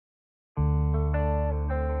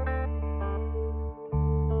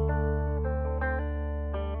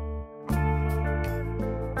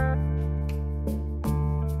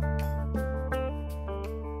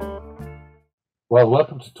Well,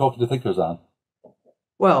 welcome to Talking to Thinkers, Anne.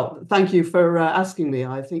 Well, thank you for asking me.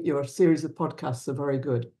 I think your series of podcasts are very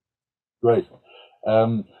good. Great.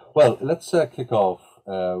 Um, well, let's kick off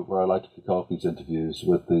where I like to kick off these interviews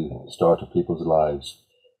with the start of people's lives.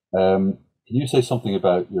 Can you say something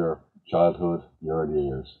about your childhood, your early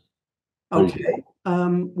years? Okay.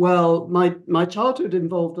 Well, my childhood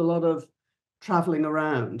involved a lot of traveling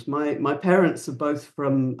around. My parents are both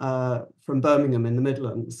from Birmingham in the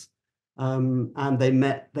Midlands, and they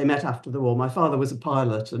met after the war. My father was a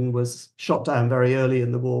pilot and was shot down very early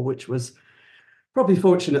in the war, which was probably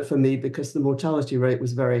fortunate for me because the mortality rate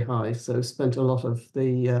was very high. So spent a lot of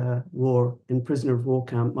the war in prisoner of war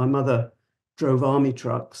camp. My mother drove army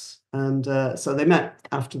trucks, and so they met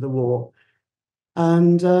after the war.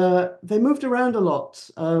 And they moved around a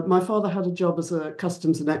lot. My father had a job as a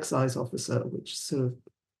customs and excise officer, which sort of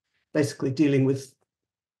basically dealing with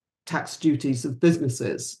tax duties of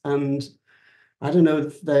businesses. And I don't know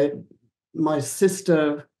if my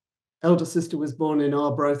elder sister was born in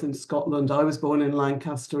Arbroath in Scotland. I was born in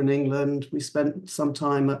Lancaster in England. We spent some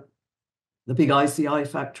time at the big ICI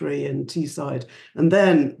factory in Teesside. And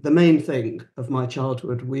then the main thing of my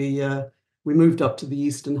childhood, we moved up to the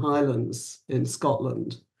Eastern Highlands in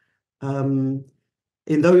Scotland. In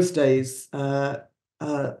those days,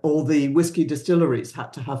 all the whiskey distilleries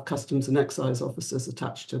had to have customs and excise officers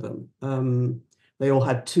attached to them. They all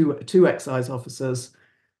had two excise officers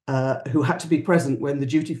who had to be present when the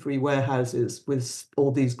duty-free warehouses with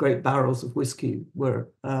all these great barrels of whiskey were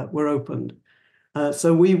opened.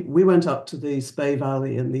 So we went up to the Spey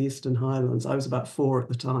Valley in the Eastern Highlands. I was about 4 at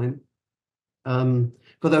the time.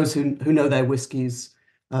 For those who know their whiskies,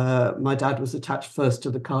 my dad was attached first to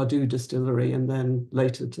the Cardew distillery and then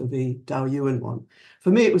later to the Dow Ewan one. For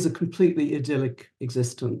me, it was a completely idyllic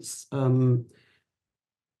existence.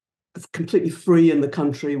 Completely free in the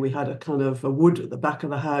country. We had a kind of a wood at the back of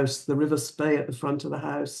the house, the River Spey at the front of the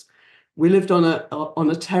house. We lived on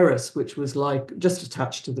a terrace, which was like just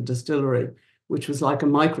attached to the distillery, which was like a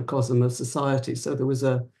microcosm of society. So there was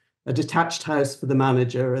a detached house for the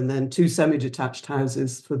manager, and then 2 semi-detached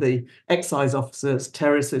houses for the excise officers,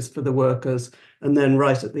 terraces for the workers, and then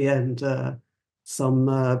right at the end, some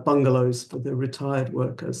bungalows for the retired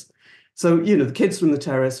workers. So, the kids from the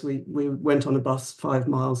terrace, we went on a bus 5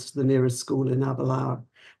 miles to the nearest school in Aberlour.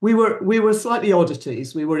 We were slightly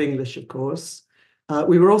oddities. We were English, of course.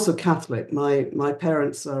 We were also Catholic. My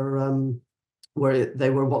parents were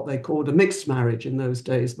what they called a mixed marriage in those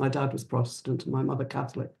days. My dad was Protestant and my mother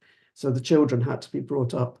Catholic. So the children had to be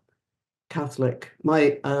brought up Catholic.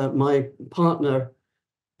 My partner,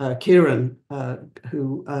 Kieran,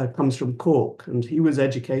 who comes from Cork, and he was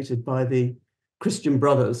educated by the Christian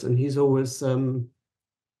Brothers, and he's always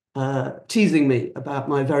teasing me about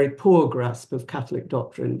my very poor grasp of Catholic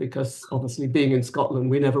doctrine, because obviously being in Scotland,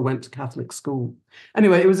 we never went to Catholic school.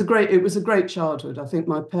 Anyway, it was a great childhood. I think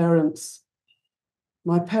my parents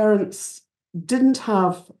didn't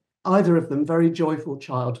have, either of them, very joyful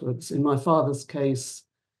childhoods. In my father's case,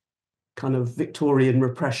 kind of Victorian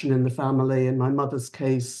repression in the family. In my mother's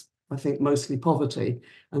case, I think mostly poverty.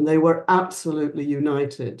 And they were absolutely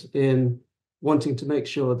united in wanting to make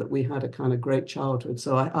sure that we had a kind of great childhood.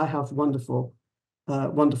 So I have wonderful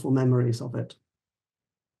memories of it.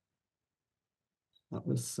 That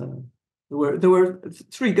was there were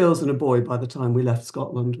 3 girls and a boy by the time we left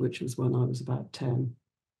Scotland, which was when I was about 10.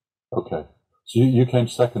 Okay. So you came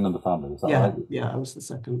second in the family, is that right? Yeah, I was the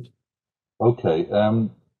second. Okay.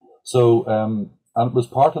 And was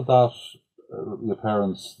part of that your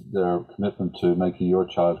parents, their commitment to making your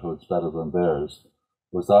childhoods better than theirs,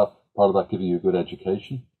 was that part of that giving you a good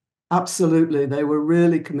education? Absolutely. They were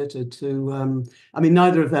really committed to,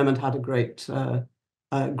 neither of them had a great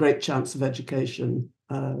chance of education.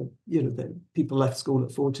 People left school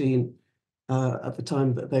at 14 at the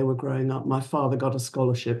time that they were growing up. My father got a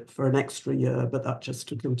scholarship for an extra year, but that just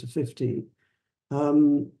took him to 15.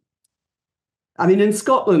 In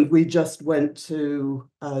Scotland, we just went to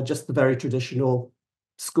just the very traditional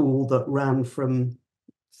school that ran from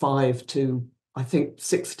 5 to, I think,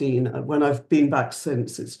 16. When I've been back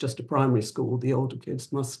since, it's just a primary school. The older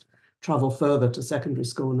kids must travel further to secondary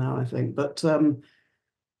school now, I think. But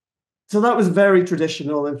so that was very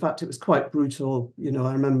traditional. In fact, it was quite brutal.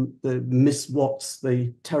 I remember the Miss Watts,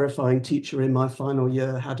 the terrifying teacher in my final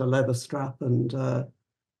year, had a leather strap and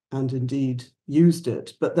indeed used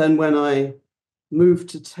it. But then when I when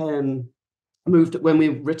we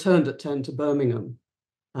returned at 10 to Birmingham,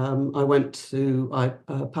 I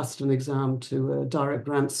passed an exam to a direct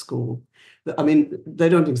grant school. They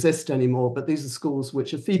don't exist anymore, but these are schools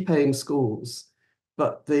which are fee-paying schools,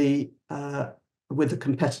 but the with a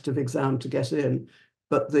competitive exam to get in,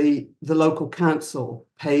 but the local council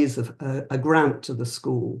pays a grant to the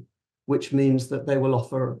school, which means that they will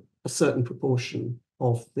offer a certain proportion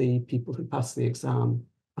of the people who pass the exam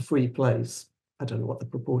a free place. I don't know what the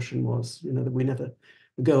proportion was, you know, that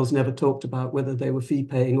the girls never talked about whether they were fee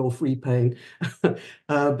paying or free paying,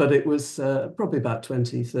 but it was probably about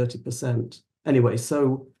 20–30%. Anyway,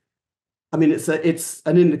 so I mean, it's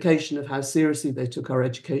an indication of how seriously they took our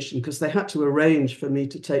education, because they had to arrange for me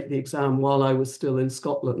to take the exam while I was still in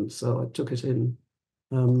Scotland. So I took it in.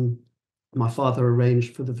 My father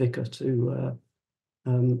arranged for the vicar to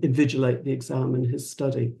invigilate the exam in his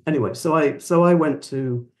study. Anyway, so I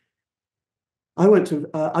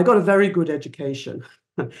got a very good education.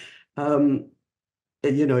 You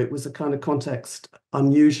know, it was a kind of context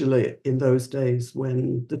unusually in those days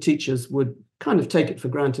when the teachers would kind of take it for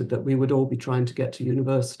granted that we would all be trying to get to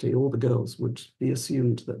university. All the girls would be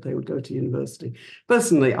assumed that they would go to university.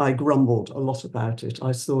 Personally, I grumbled a lot about it.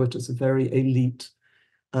 I saw it as a very elite,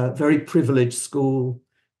 very privileged school.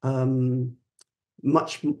 I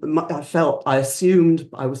assumed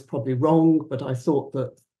I was probably wrong, but I thought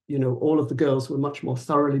that, you know, all of the girls were much more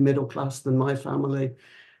thoroughly middle class than my family.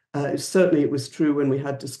 Certainly it was true when we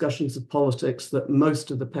had discussions of politics that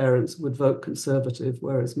most of the parents would vote Conservative,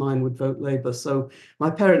 whereas mine would vote Labour. So my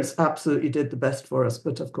parents absolutely did the best for us,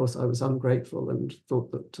 but of course I was ungrateful and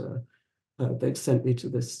thought that they'd sent me to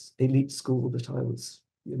this elite school that I was,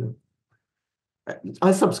 you know.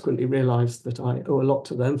 I subsequently realised that I owe a lot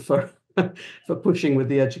to them for for pushing with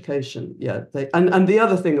the education. Yeah, and the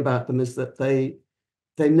other thing about them is that they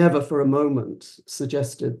never for a moment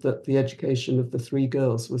suggested that the education of the three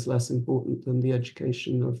girls was less important than the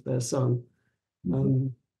education of their son.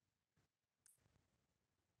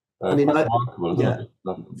 I mean, quite remarkable, isn't it?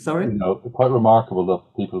 Sorry? You know, quite remarkable that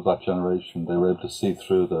people of that generation, they were able to see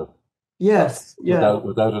through the... Yes, yeah.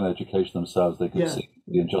 Without an education themselves, they could see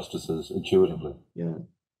the injustices intuitively.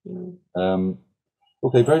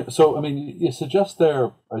 Okay, so, I mean, you suggest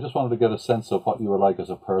there, I just wanted to get a sense of what you were like as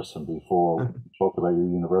a person before we talk about your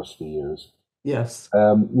university years. Yes.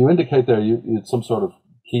 You indicate there you had some sort of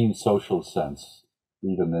keen social sense,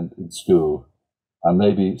 even in school, and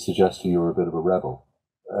maybe suggesting you were a bit of a rebel.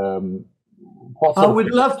 I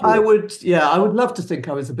would love to think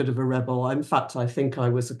I was a bit of a rebel. In fact, I think I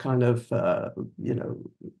was a kind of, you know,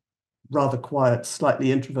 rather quiet,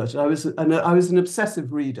 slightly introverted. I was an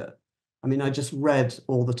obsessive reader. I mean, I just read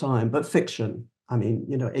all the time, but fiction. I mean,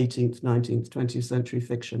 you know, 18th, 19th, 20th century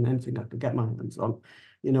fiction, anything I could get my hands on.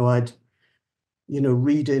 You know, I'd, you know,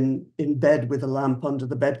 read in bed with a lamp under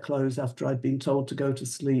the bedclothes after I'd been told to go to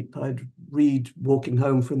sleep. I'd read walking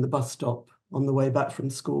home from the bus stop on the way back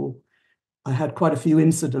from school. I had quite a few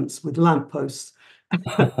incidents with lampposts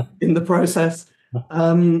in the process.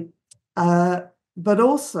 But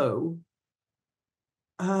also,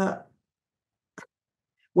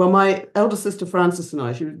 well, my elder sister Frances and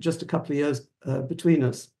I, she was just a couple of years between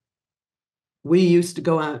us, we used to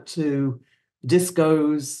go out to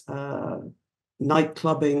discos, night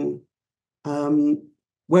clubbing,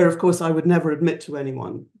 where, of course, I would never admit to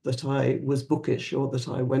anyone that I was bookish or that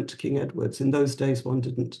I went to King Edward's. In those days,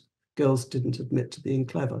 girls didn't admit to being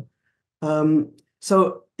clever.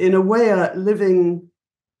 So in a way, living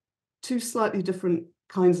two slightly different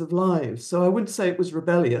kinds of lives. So I wouldn't say it was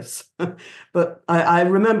rebellious, but I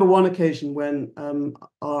remember one occasion when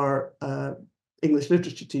our English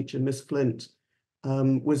literature teacher, Miss Flint,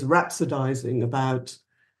 was rhapsodizing about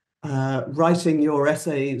writing your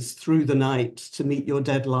essays through the night to meet your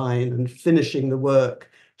deadline and finishing the work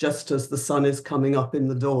just as the sun is coming up in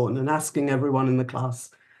the dawn, and asking everyone in the class,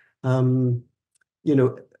 you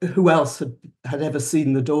know, who else had ever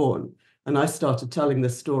seen the dawn. And I started telling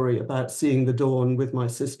this story about seeing the dawn with my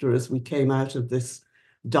sister as we came out of this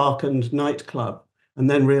darkened nightclub, and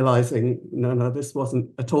then realizing, no, this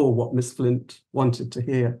wasn't at all what Miss Flint wanted to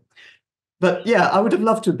hear. But yeah, I would have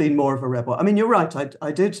loved to have been more of a rebel. I mean, you're right.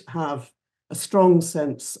 I did have a strong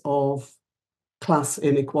sense of class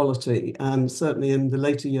inequality. And certainly in the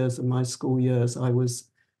later years of my school years, I was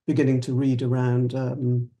beginning to read around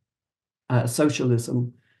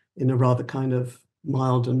socialism in a rather kind of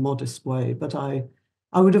mild and modest way. But I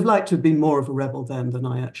would have liked to have been more of a rebel then than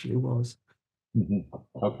I actually was.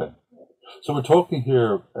 Okay. So we're talking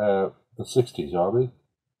here the 60s, are we?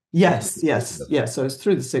 Yes. So it's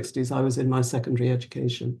through the 60s. I was in my secondary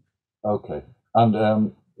education. Okay.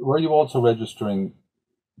 And were you also registering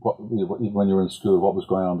when you were in school, what was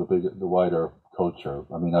going on in the wider culture?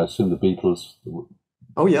 I mean, I assume the Beatles.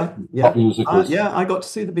 Oh yeah. Pop music was. I got to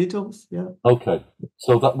see the Beatles. Yeah. Okay.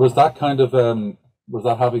 So was that kind of was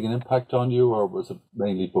that having an impact on you, or was it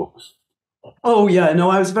mainly books? Oh yeah, no,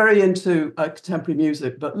 I was very into contemporary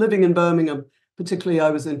music, but living in Birmingham, particularly, I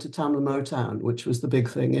was into Tamla Motown, which was the big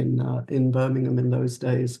thing in Birmingham in those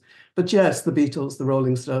days. But yes, the Beatles, the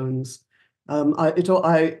Rolling Stones.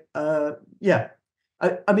 Yeah,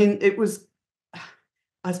 I mean, it was.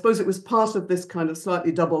 I suppose it was part of this kind of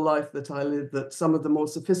slightly double life that I lived. That some of the more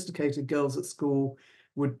sophisticated girls at school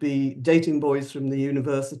would be dating boys from the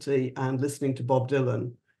university and listening to Bob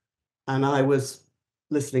Dylan, and I was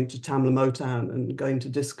listening to Tamla Motown and going to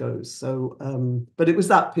discos. So, but it was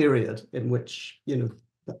that period in which,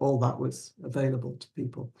 all that was available to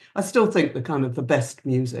people. I still think the kind of the best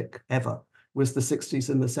music ever was the 60s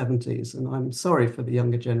and the 70s, and I'm sorry for the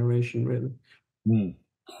younger generation, really. Mm.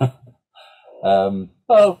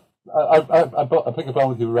 Well, I pick up on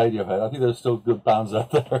with you, Radiohead. I think there's still good bands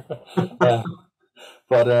out there.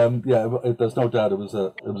 But yeah, there's no doubt it was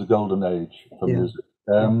a golden age for Yeah. music.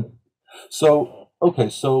 So okay,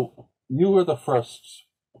 so you were the first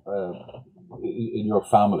in your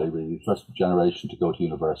family, really, first generation to go to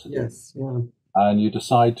university, Yes. Yeah. and you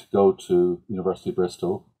decide to go to University of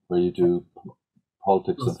Bristol, where you do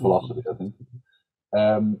politics and philosophy, I think.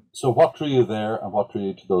 So what drew you there, and what drew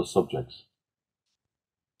you to those subjects?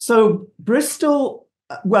 So Bristol,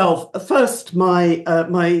 well, first my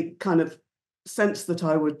kind of sense that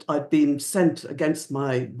I'd been sent against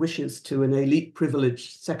my wishes to an elite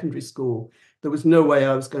privileged secondary school. There was no way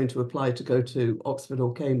I was going to apply to go to Oxford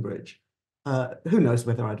or Cambridge. Who knows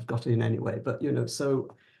whether I'd have got in anyway, but so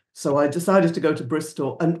I decided to go to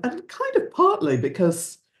Bristol, and kind of partly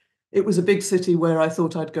because it was a big city where I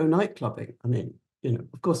thought I'd go night clubbing. I mean,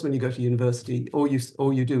 of course, when you go to university,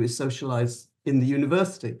 all you do is socialize in the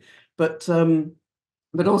university, but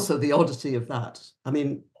also the oddity of that. I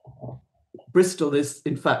mean, Bristol is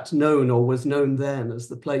in fact known, or was known then, as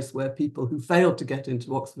the place where people who failed to get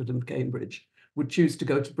into Oxford and Cambridge would choose to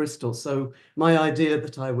go to Bristol. So my idea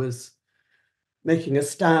that I was making a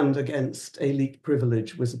stand against elite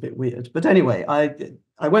privilege was a bit weird. But anyway, I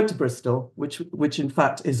went to Bristol, which in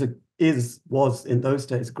fact was in those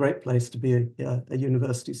days a great place to be a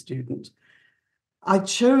university student. I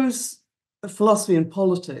chose philosophy and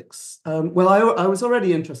politics. Well, I was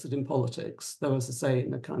already interested in politics, though, as I say,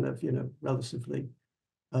 in a kind of relatively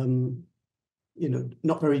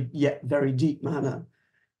not very deep manner.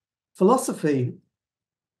 Philosophy,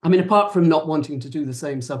 I mean, apart from not wanting to do the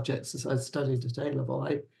same subjects as I studied at A-level,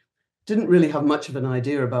 I didn't really have much of an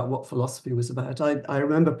idea about what philosophy was about. I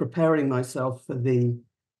remember preparing myself for the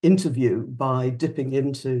interview by dipping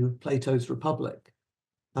into Plato's Republic,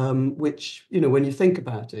 which, when you think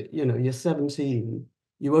about it, you're 17,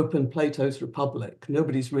 you open Plato's Republic,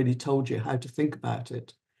 nobody's really told you how to think about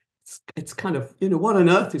it. It's kind of, what on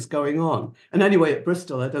earth is going on? And anyway, at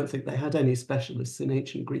Bristol, I don't think they had any specialists in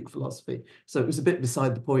ancient Greek philosophy. So it was a bit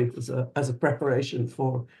beside the point as a preparation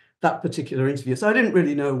for that particular interview. So I didn't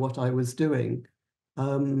really know what I was doing.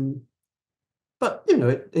 But,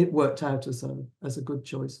 it worked out as a good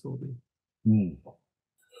choice for me. Mm.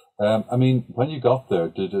 I mean, when you got there,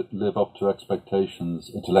 did it live up to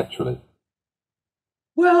expectations intellectually?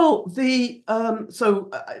 Well,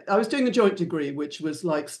 so I was doing a joint degree, which was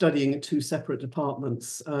like studying in two separate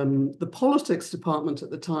departments. The politics department at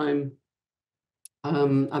the time, I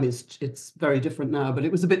mean, it's very different now, but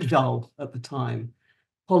it was a bit dull at the time.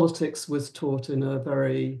 Politics was taught in a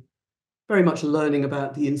very, very much learning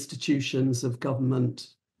about the institutions of government.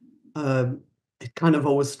 It kind of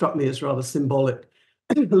always struck me as rather symbolic.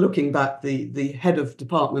 Looking back, the head of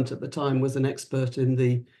department at the time was an expert in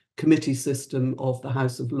the committee system of the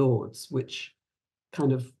House of Lords, which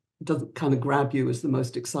doesn't kind of grab you as the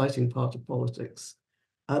most exciting part of politics.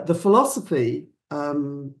 The philosophy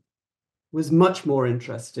was much more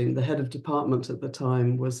interesting. The head of department at the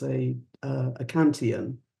time was a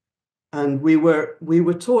Kantian, and we were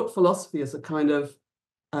taught philosophy as a kind of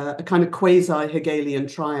quasi-Hegelian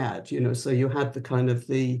triad. So you had the kind of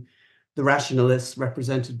the rationalists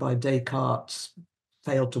represented by Descartes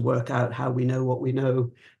failed to work out how we know what we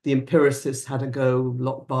know. The empiricists had a go,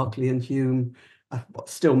 Locke, Berkeley, and Hume,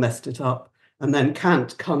 still messed it up. And then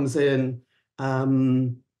Kant comes in,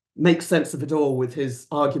 makes sense of it all with his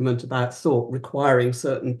argument about thought requiring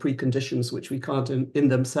certain preconditions which we can't in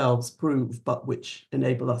themselves prove, but which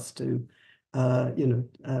enable us to,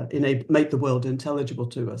 make the world intelligible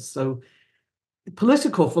to us. So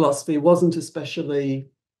political philosophy wasn't especially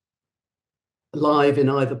live in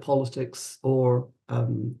either politics or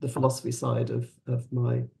the philosophy side of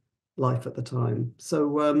my life at the time.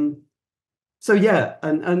 So yeah,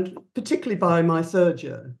 and particularly by my third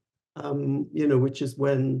year, which is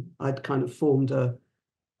when I'd kind of formed a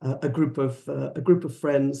group of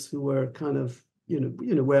friends who were kind of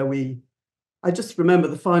where we I just remember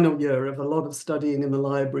the final year of a lot of studying in the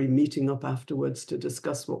library, meeting up afterwards to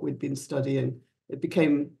discuss what we'd been studying. It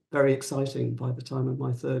became very exciting by the time of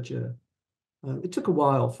my third year. It took a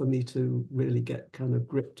while for me to really get kind of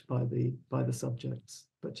gripped by the subjects,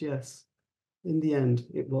 but yes, in the end,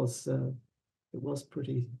 it was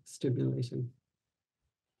pretty stimulating.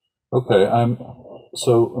 Okay,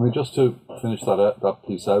 so I mean, just to finish that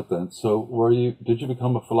piece out then. So, did you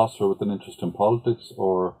become a philosopher with an interest in politics,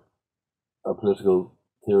 or a political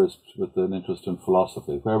theorist with an interest in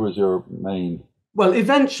philosophy? Where was your main? Well,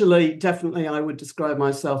 eventually, definitely, I would describe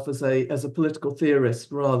myself as a political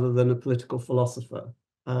theorist rather than a political philosopher,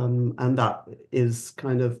 and that is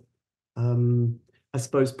kind of, I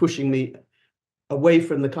suppose, pushing me away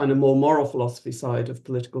from the kind of more moral philosophy side of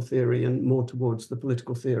political theory and more towards the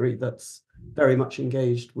political theory that's very much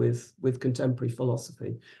engaged with contemporary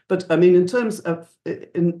philosophy. But I mean, in terms of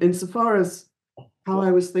insofar as how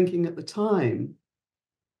I was thinking at the time,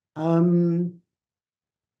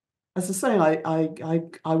 as I say,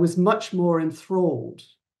 I was much more enthralled,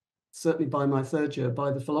 certainly by my third year,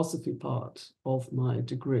 by the philosophy part of my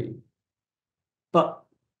degree, but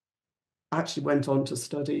actually went on to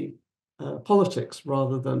study politics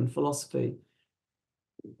rather than philosophy.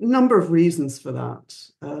 Number of reasons for that.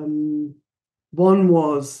 One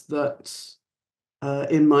was that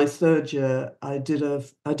in my third year, I did a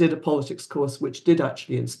politics course which did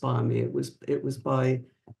actually inspire me. It was by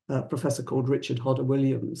a professor called Richard Hodder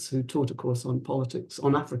Williams, who taught a course on politics,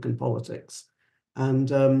 on African politics,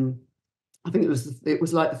 and I think it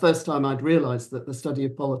was like the first time I'd realised that the study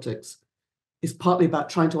of politics is partly about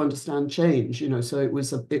trying to understand change, so it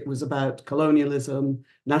was about colonialism,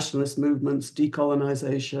 nationalist movements,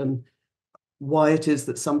 decolonization, why it is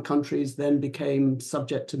that some countries then became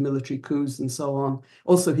subject to military coups and so on.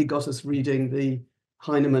 Also, he got us reading the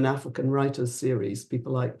Heinemann African Writers series,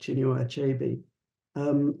 people like Chinua Achebe.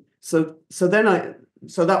 So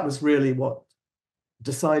that was really what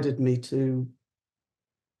decided me to,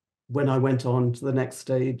 when I went on to the next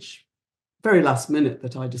stage, very last minute,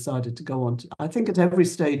 that I decided to go on to. I think at every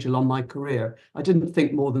stage along my career, I didn't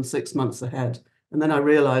think more than 6 months ahead. And then I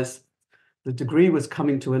realized the degree was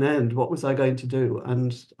coming to an end. What was I going to do?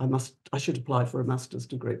 And I should apply for a master's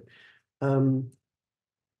degree. But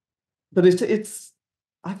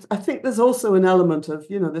I think there's also an element of,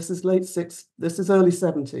 this is this is early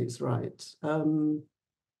 70s, right?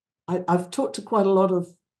 I've talked to quite a lot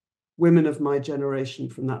of women of my generation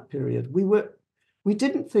from that period. We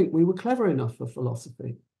didn't think we were clever enough for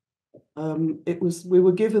philosophy. We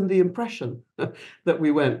were given the impression that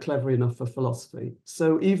we weren't clever enough for philosophy.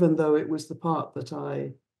 So even though it was the part that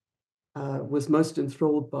I was most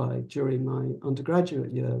enthralled by during my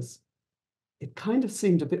undergraduate years, it kind of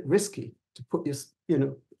seemed a bit risky to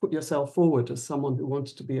put yourself forward as someone who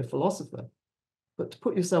wanted to be a philosopher, but to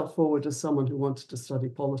put yourself forward as someone who wanted to study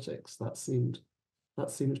politics, that seemed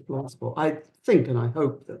plausible. I think and I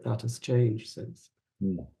hope that has changed since.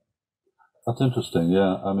 That's interesting.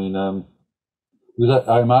 Yeah, I mean, because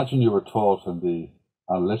I imagine you were taught in the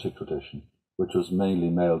analytic tradition, which was mainly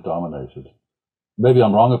male dominated. Maybe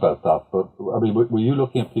I'm wrong about that, but I mean, were you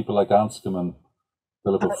looking at people like Anscombe and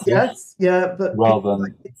Philippa Foot? Yes, yeah, but rather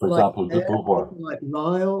than, for example, de Beauvoir, like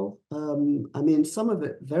Ryle. I mean, some of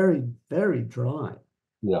it very, very dry.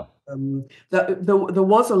 Yeah. There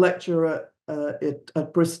was a lecturer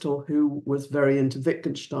at Bristol who was very into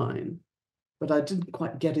Wittgenstein, but I didn't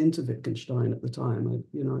quite get into Wittgenstein at the time. I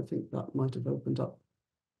think that might have opened up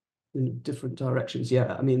in different directions.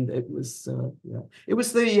 Yeah, I mean, it was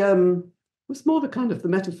more the kind of the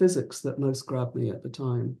metaphysics that most grabbed me at the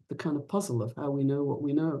time, the kind of puzzle of how we know what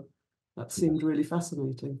we know. That seemed really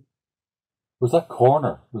fascinating. Was that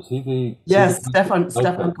Corner? Was he the? Yes, Stefan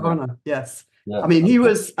Corner. Yes. Yeah. I mean, he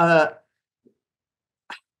was.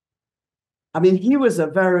 He was a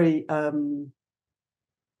very.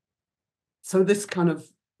 So this kind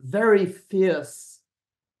of very fierce,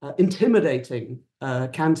 intimidating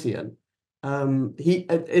Kantian. At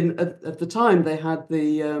the time they had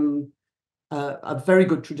a very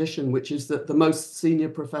good tradition, which is that the most senior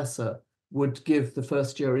professor would give the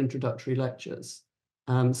first year introductory lectures.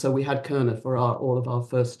 So we had Kerner for all of our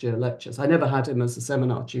first year lectures. I never had him as a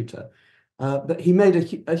seminar tutor, but he made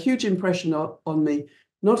a huge impression on me,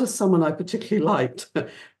 not as someone I particularly liked,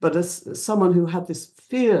 but as someone who had this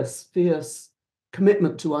fierce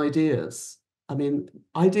commitment to ideas. I mean,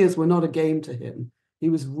 ideas were not a game to him. He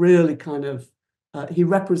was really kind of, he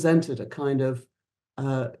represented a kind of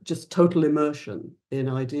just total immersion in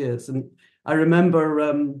ideas. And I remember,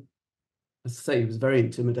 as I say, he was very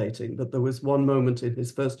intimidating, but there was one moment in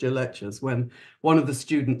his first year lectures when one of the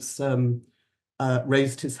students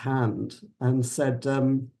raised his hand and said,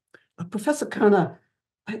 Professor Kerner,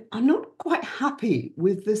 I'm not quite happy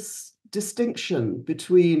with this distinction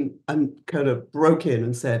between, and kind of broke in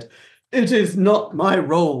and said, it is not my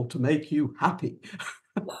role to make you happy.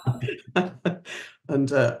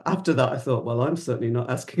 And after that, I thought, well, I'm certainly not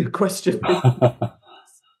asking a question.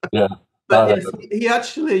 Yeah. But yes, he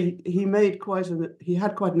had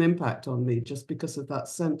quite an impact on me just because of that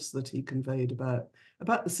sense that he conveyed about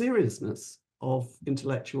the seriousness of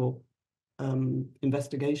intellectual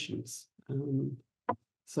investigations.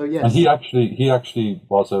 So yes. And he actually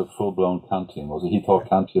was a full-blown Kantian, was he? He thought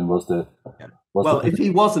Kantian was the... Yeah. Well, if he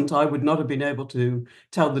wasn't, I would not have been able to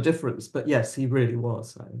tell the difference. But yes, he really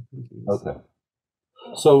was. I think he was. Okay.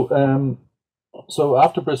 So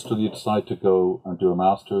after Bristol, you decided to go and do a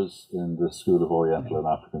master's in the School of Oriental and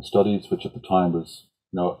African Studies, which at the time was,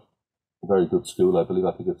 a very good school, I believe.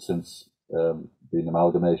 I think it's since been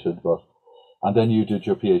amalgamated. And then you did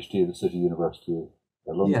your PhD at the City University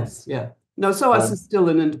of London. Yes, yeah. No, SOAS is still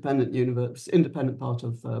an independent part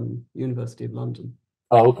of University of London.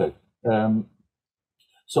 Oh, okay.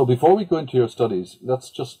 So before we go into your studies, let's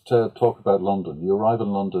just talk about London. You arrive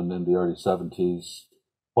in London in the early 70s.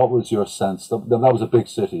 What was your sense? That was a big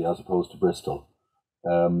city as opposed to Bristol.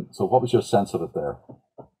 So what was your sense of it there?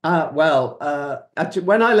 Actually,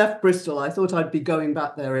 when I left Bristol, I thought I'd be going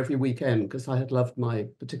back there every weekend because I had loved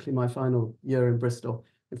particularly my final year in Bristol.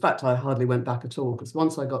 In fact, I hardly went back at all because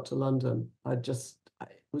once I got to London,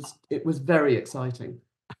 it was very exciting.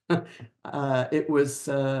 It was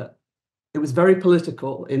very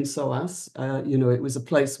political in SOAS. It was a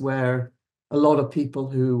place where a lot of people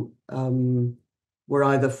who were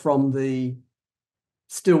either from the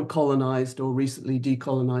still colonized or recently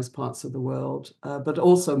decolonized parts of the world, but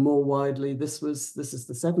also more widely, this is the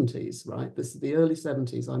 70s, right? This is the early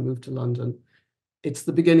 70s. I moved to London. It's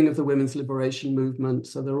the beginning of the women's liberation movement.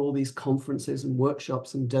 So there are all these conferences and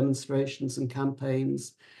workshops and demonstrations and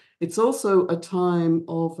campaigns. It's also a time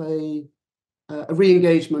of a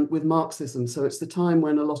re-engagement with Marxism. So it's the time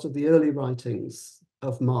when a lot of the early writings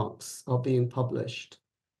of Marx are being published.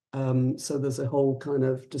 So there's a whole kind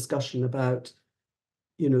of discussion about,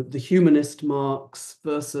 the humanist Marx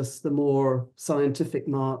versus the more scientific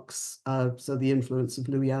Marx. So the influence of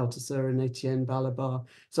Louis Althusser and Etienne Balibar.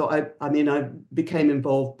 So I became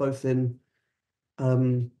involved both in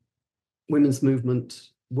women's movement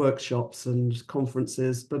workshops and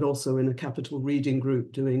conferences, but also in a Capital reading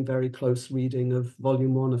group doing very close reading of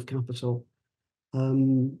Volume 1 of Capital.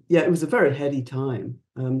 It was a very heady time.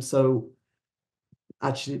 So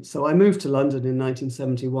I moved to London in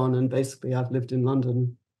 1971, and basically I've lived in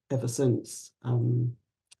London ever since. So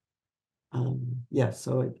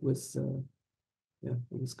it was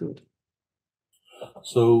good.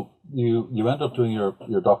 So you end up doing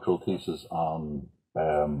your doctoral thesis on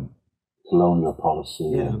colonial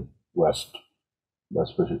policy in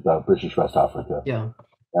British West Africa. Yeah.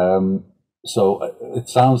 So it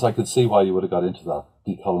sounds, I could see why you would have got into that.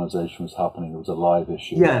 Decolonization was happening; it was a live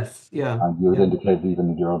issue. Yes, yeah. And you had indicated even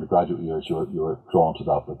in your undergraduate years you were drawn to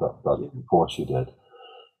that, but of course you did.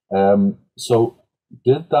 So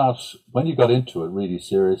did that, when you got into it really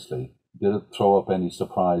seriously, did it throw up any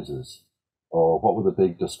surprises, or what were the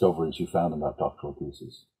big discoveries you found in that doctoral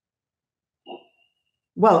thesis?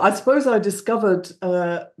 Well, I suppose I discovered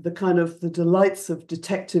the delights of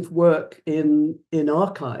detective work in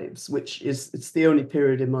archives, it's the only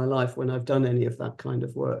period in my life when I've done any of that kind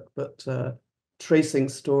of work, but tracing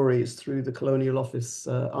stories through the Colonial Office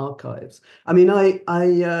archives. Obviously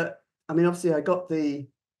I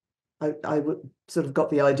sort of got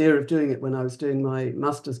the idea of doing it when I was doing my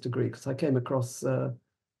master's degree, because I came across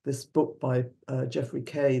this book by Geoffrey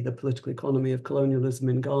Kay, The Political Economy of Colonialism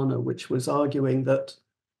in Ghana, which was arguing that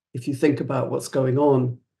if you think about what's going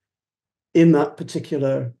on in that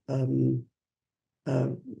particular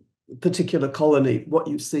colony, what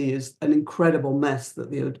you see is an incredible mess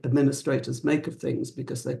that the administrators make of things,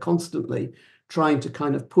 because they're constantly trying to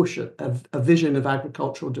kind of push a vision of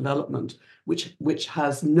agricultural development, which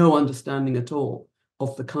has no understanding at all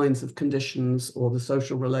of the kinds of conditions or the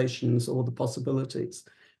social relations or the possibilities.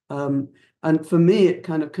 And for me, it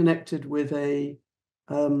kind of connected with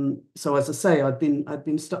so as I say, I'd been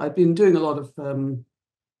doing a lot of,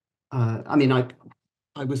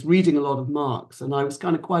 I was reading a lot of Marx, and I was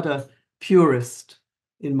kind of quite a purist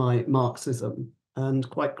in my Marxism and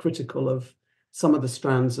quite critical of some of the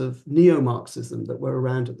strands of neo-Marxism that were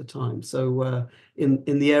around at the time. So in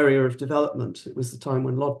the area of development, it was the time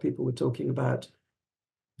when a lot of people were talking about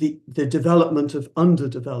the development of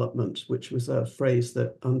underdevelopment, which was a phrase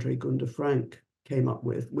that Andre Gunder Frank came up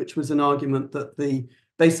with, which was an argument that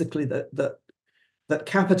basically that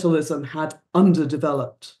capitalism had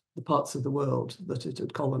underdeveloped the parts of the world that it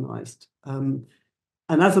had colonized. And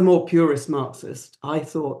as a more purist Marxist, I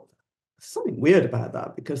thought something weird about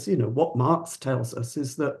that, because, you know, what Marx tells us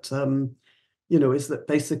is that,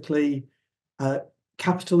 basically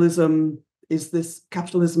capitalism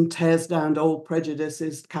tears down old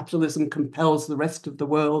prejudices. Capitalism compels the rest of the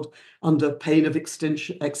world under pain of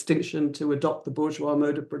extinction to adopt the bourgeois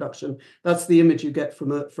mode of production. That's the image you get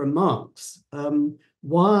from Marx.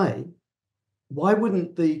 Why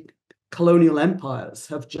wouldn't the colonial empires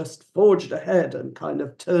have just forged ahead and kind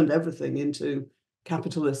of turned everything into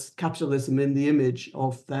capitalism in the image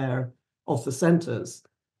of the centers?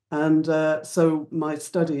 And so my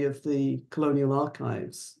study of the colonial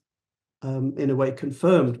archives in a way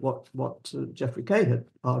confirmed what Geoffrey Kay had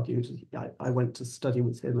argued. I went to study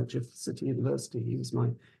with him at Griffith City University. He was my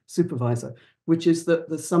supervisor, which is that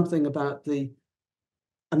there's something about they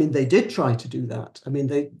did try to do that.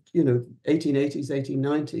 1880s,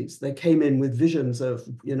 1890s, they came in with visions of,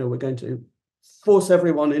 we're going to force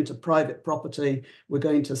everyone into private property. We're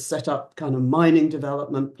going to set up kind of mining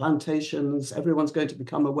development, plantations. Everyone's going to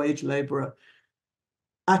become a wage laborer.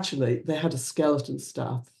 Actually, they had a skeleton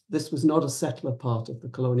staff. This was not a settler part of the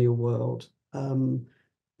colonial world.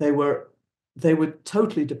 They were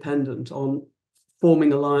totally dependent on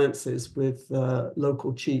forming alliances with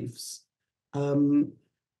local chiefs.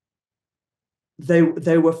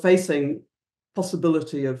 They were facing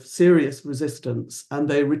possibility of serious resistance, and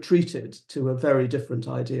they retreated to a very different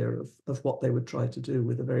idea of what they would try to do,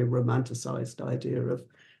 with a very romanticized idea of,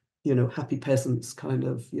 happy peasants kind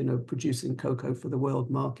of, producing cocoa for the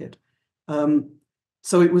world market.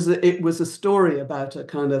 So it was a story about a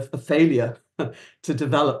kind of a failure to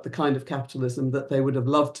develop the kind of capitalism that they would have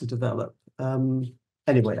loved to develop.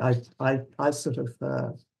 Anyway, I sort of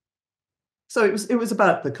so it was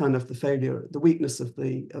about the kind of the failure, the weakness of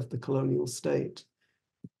the colonial state.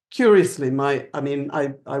 Curiously,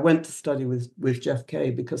 I went to study with Jeff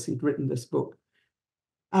Kay because he'd written this book.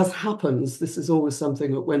 As happens, this is always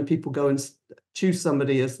something that when people go and choose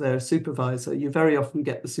somebody as their supervisor, you very often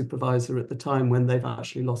get the supervisor at the time when they've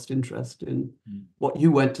actually lost interest in what you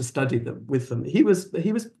went to study with them. He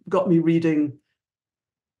got me reading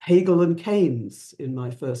Hegel and Keynes in my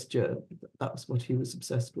first year. That was what he was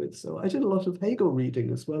obsessed with. So I did a lot of Hegel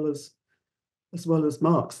reading as well as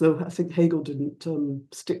Marx, though I think Hegel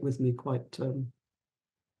didn't stick with me quite so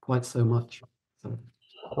much. So.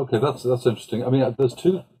 Okay, that's interesting. There's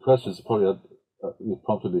two questions probably you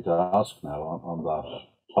prompted me to ask now on that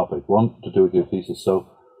topic. One to do with your thesis. So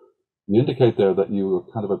you indicate there that you were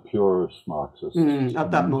kind of a purist Marxist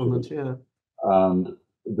at that moment, yeah. And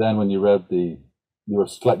then when you read you were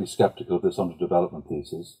slightly skeptical of this underdevelopment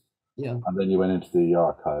thesis. Yeah. And then you went into the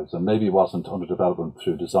archives, and maybe it wasn't underdevelopment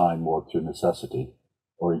through design, more through necessity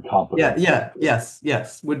or incompetence.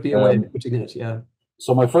 Yes, would be a way of putting it, yeah.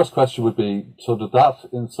 So my first question would be, so did that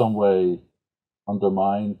in some way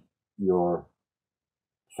undermine your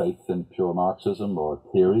faith in pure Marxism or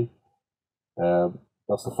theory?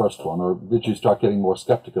 That's the first one. Or did you start getting more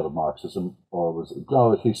skeptical of Marxism, or was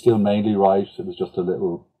he still mainly right? It was just a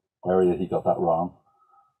little area he got that wrong.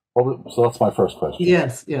 So that's my first question.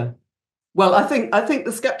 Yes, yeah. Well, I think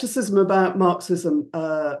the skepticism about Marxism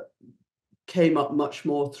came up much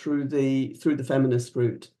more through the feminist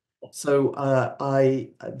route. So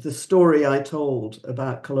the story I told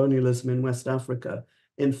about colonialism in West Africa,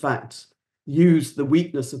 in fact, used the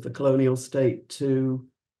weakness of the colonial state to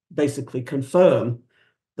basically confirm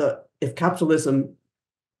that if capitalism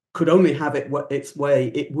could only have its way,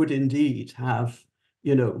 it would indeed have,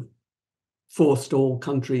 forced all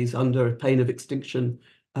countries under pain of extinction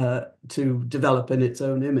to develop in its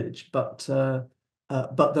own image. But there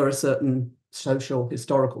are certain social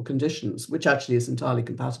historical conditions which actually is entirely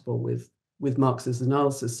compatible with Marx's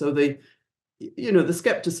analysis. So the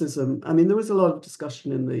skepticism, there was a lot of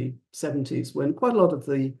discussion in the 70s when quite a lot of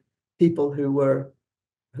the people who were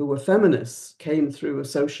feminists came through a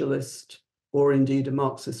socialist or indeed a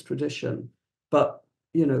Marxist tradition, but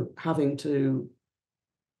having to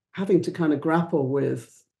kind of grapple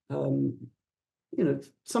with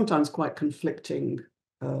sometimes quite conflicting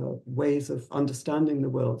ways of understanding the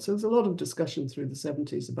world. So there's a lot of discussion through the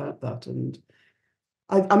 70s about that. And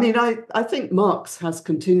I think Marx has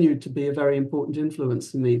continued to be a very important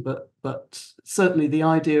influence to me, but certainly the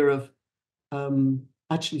idea of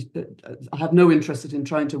actually, I have no interest in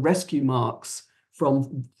trying to rescue Marx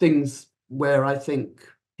from things where I think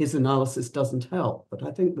his analysis doesn't help. But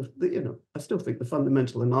I think I still think the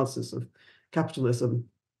fundamental analysis of capitalism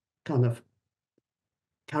kind of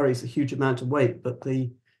carries a huge amount of weight. But the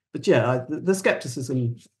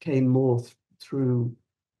skepticism came more through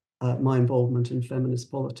my involvement in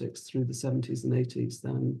feminist politics through the 70s and 80s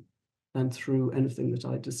than through anything that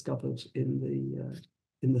I discovered in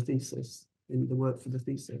the thesis, in the work for the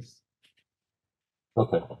thesis.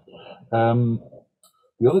 Okay.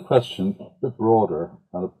 The other question, a bit broader,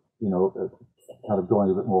 kind of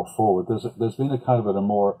going a bit more forward. There's been a kind of a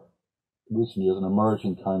more recent years an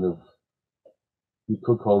emerging kind of, you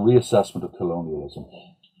could call, reassessment of colonialism.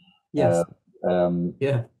 Yes.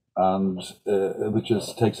 Yeah. And which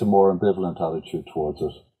takes a more ambivalent attitude towards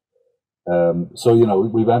it. So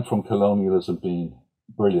we went from colonialism being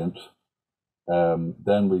brilliant,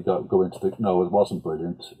 then we go into no, it wasn't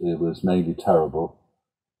brilliant. It was mainly terrible.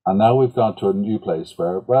 And now we've gone to a new place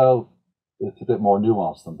where, well, it's a bit more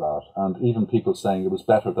nuanced than that. And even people saying it was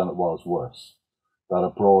better than it was worse. That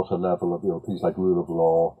it brought a level of, things like rule of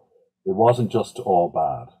law. It wasn't just all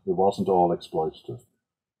bad. It wasn't all exploitative.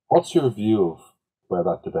 What's your view of where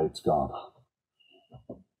that debate's gone?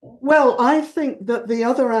 Well, I think that the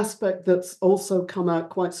other aspect that's also come out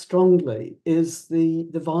quite strongly is the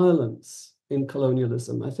violence in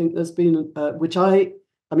colonialism. I think there's been,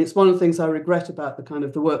 it's one of the things I regret about the kind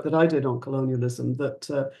of the work that I did on colonialism, that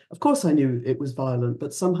of course I knew it was violent,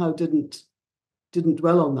 but somehow didn't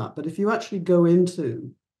dwell on that. But if you actually go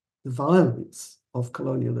into the violence of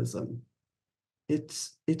colonialism, it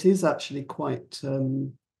is actually quite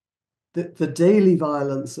the daily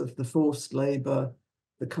violence of the forced labor,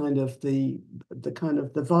 the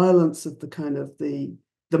violence of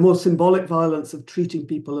the more symbolic violence of treating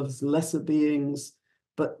people as lesser beings,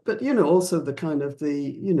 but also the kind of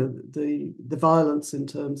the violence in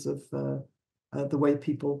terms of the way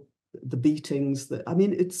people, the beatings, that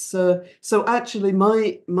it's so actually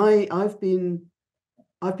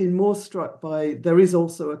I've been more struck by, there is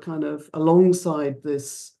also a kind of, alongside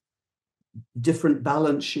this different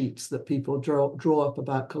balance sheets that people draw up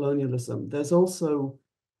about colonialism, there's also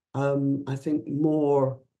I think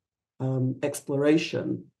more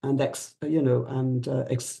exploration and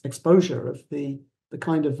exposure of the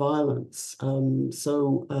kind of violence.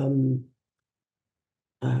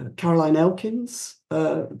 Caroline Elkins,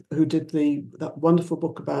 who did that wonderful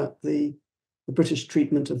book about the British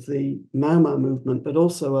treatment of the Mau Mau movement, but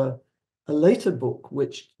also a later book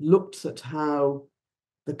which looked at how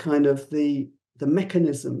the kind of the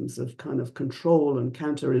mechanisms of kind of control and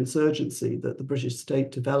counterinsurgency that the British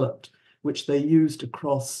state developed, which they used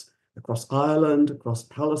across Ireland, across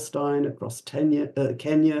Palestine, across Kenya,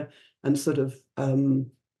 and sort of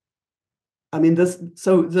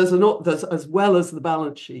there's as well as the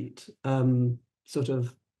balance sheet sort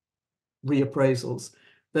of reappraisals,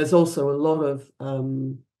 there's also a lot of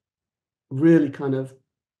really kind of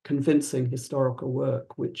convincing historical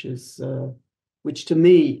work, which to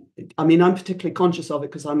me, I'm particularly conscious of it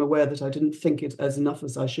because I'm aware that I didn't think it as much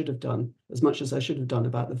as I should have done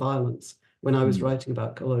about the violence when I was writing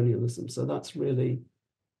about colonialism. So that's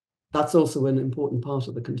also an important part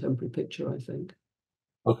of the contemporary picture, I think.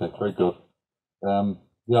 Okay, very good. One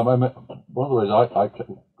of the ways I got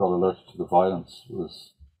alerted to the violence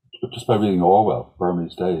was just by reading Orwell,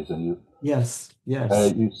 Burmese Days, and yes,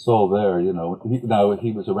 you saw there,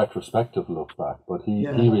 he was a retrospective look back, but he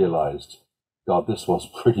realized, God, this was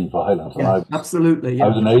pretty violent, and absolutely, I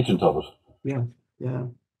was an agent of it. Yeah.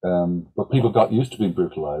 But people got used to being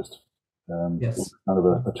brutalized. Yes, it was kind of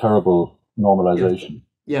a terrible normalization.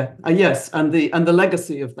 Yes. Yes, and the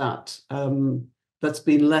legacy of that that's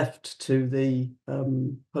been left to the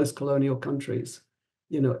post-colonial countries,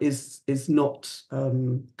 is not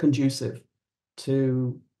conducive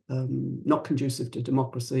to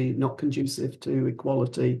democracy, not conducive to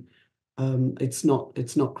equality. It's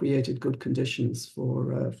not created good conditions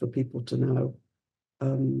for people to now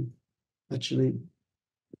actually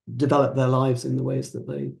develop their lives in the ways that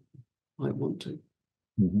they might want to.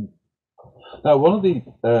 Mm-hmm. Now, one of the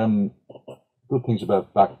good things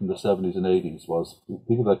about back in the 70s and 80s was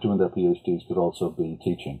people that doing their PhDs could also be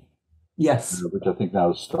teaching. Yes. Which I think now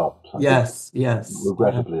has stopped. Yes.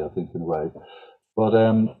 Regrettably, I think, in a way. But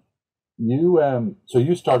so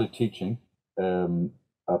you started teaching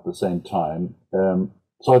at the same time.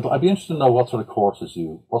 So I'd be interested to know what sort of courses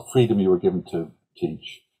what freedom you were given to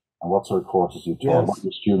teach, and what sort of courses you taught, what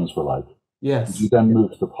your students were like. Yes. Did you then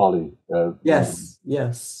move to the poly? Yes.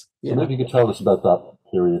 So maybe you could tell us about that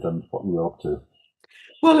period and what you were up to.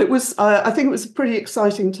 Well, it was. I think it was a pretty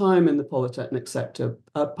exciting time in the polytechnic sector,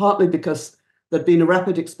 partly because there'd been a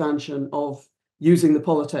rapid expansion of using the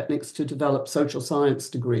polytechnics to develop social science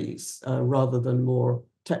degrees rather than more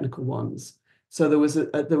technical ones. So there was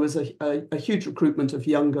a huge recruitment of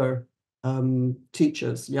younger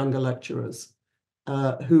teachers, younger lecturers,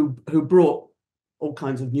 who brought all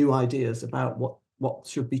kinds of new ideas about what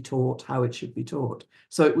should be taught, how it should be taught.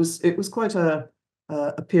 So it was quite a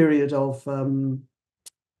period of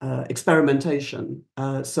experimentation.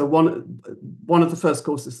 So one of the first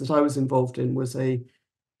courses that I was involved in was a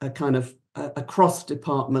kind of a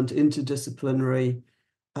cross-department, interdisciplinary,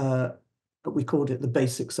 we called it the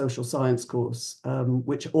basic social science course,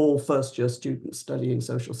 which all first-year students studying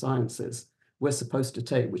social sciences were supposed to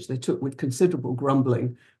take, which they took with considerable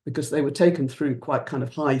grumbling because they were taken through quite kind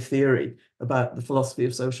of high theory about the philosophy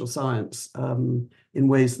of social science in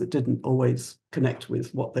ways that didn't always connect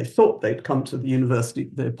with what they thought they'd come to the university,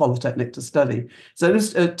 the Polytechnic, to study. So it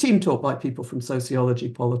was a team taught by people from sociology,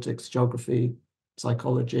 politics, geography,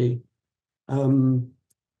 psychology. And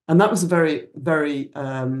that was a very, very,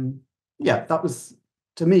 that was,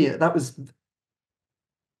 to me, that was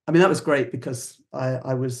great because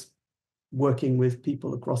I was working with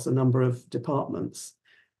people across a number of departments.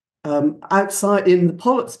 Outside,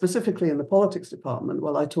 specifically in the politics department,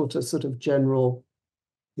 well, I taught a sort of general,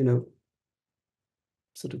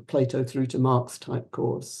 sort of Plato through to Marx type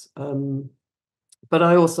course. But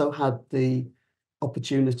I also had the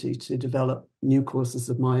opportunity to develop new courses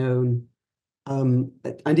of my own.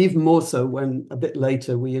 And even more so when a bit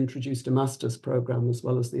later we introduced a master's program as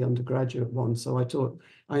well as the undergraduate one. So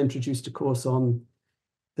I introduced a course on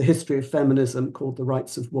the history of feminism called The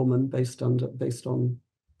Rights of Woman, based on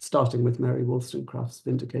starting with Mary Wollstonecraft's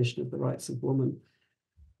Vindication of the Rights of Woman.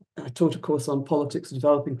 I taught a course on politics of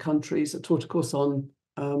developing countries. I taught a course on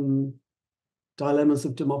dilemmas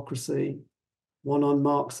of democracy, one on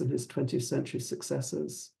Marx and his 20th century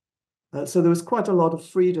successors. So there was quite a lot of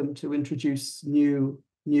freedom to introduce new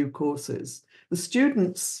courses. The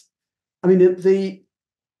students,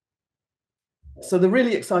 so the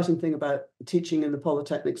really exciting thing about teaching in the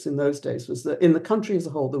polytechnics in those days was that in the country as a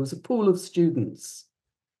whole, there was a pool of students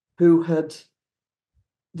who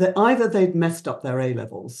either they'd messed up their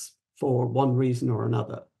A-levels for one reason or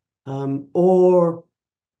another, or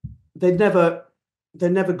they'd never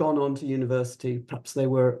gone on to university. Perhaps they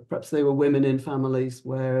were women in families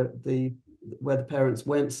where the parents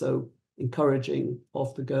weren't so encouraging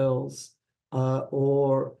of the girls,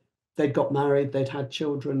 or they'd got married, they'd had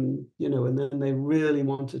children, and then they really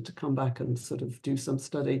wanted to come back and sort of do some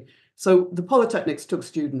study. So the polytechnics took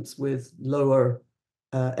students with lower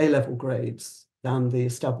A-level grades than the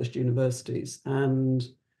established universities, and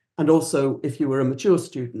also if you were a mature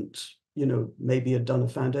student, maybe you'd done a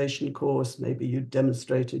foundation course, maybe you'd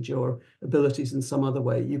demonstrated your abilities in some other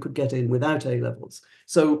way, you could get in without A-levels.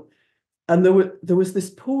 So, and there was this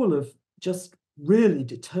pool of just really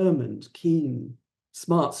determined, keen,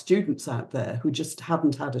 smart students out there who just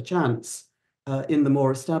hadn't had a chance in the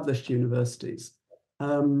more established universities.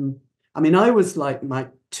 I was like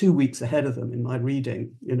 2 weeks ahead of them in my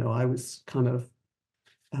reading. I was kind of,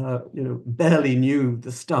 barely knew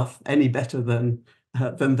the stuff any better than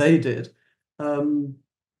they did. But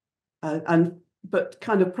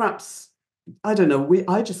kind of perhaps, I don't know,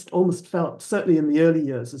 I just almost felt, certainly in the early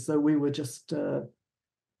years, as though we were just, it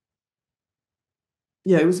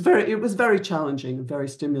was very challenging and very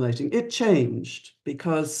stimulating. It changed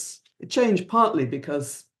partly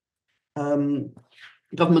because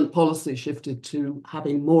government policy shifted to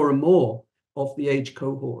having more and more of the age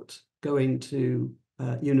cohort going to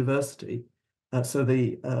university. So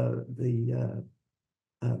the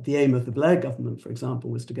aim of the Blair government, for example,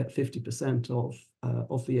 was to get 50% of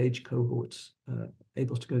the age cohort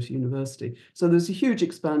able to go to university. So there's a huge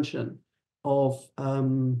expansion of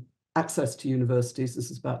access to universities. This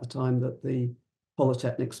is about the time that the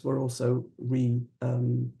polytechnics were also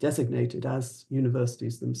designated as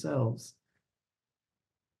universities themselves.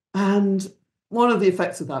 And one of the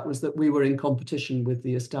effects of that was that we were in competition with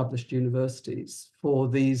the established universities for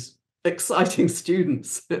these exciting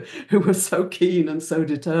students who were so keen and so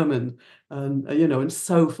determined and, and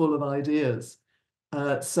so full of ideas.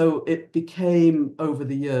 So it became, over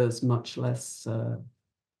the years, much less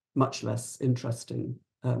interesting.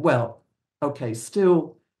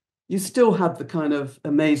 You still had the kind of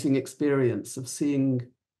amazing experience of seeing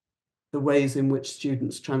the ways in which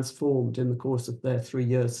students transformed in the course of their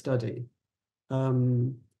 3-year study.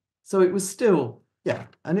 So it was still,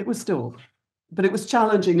 but it was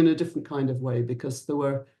challenging in a different kind of way, because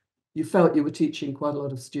you felt you were teaching quite a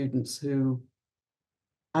lot of students who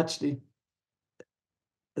actually,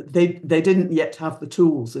 they didn't yet have the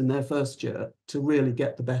tools in their first year to really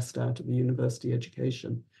get the best out of a university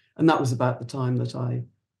education. And that was about the time that I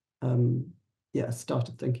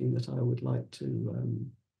started thinking that I would like to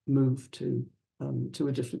move to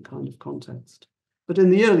a different kind of context. But in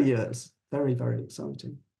the early years, very, very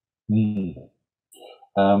exciting. Mm.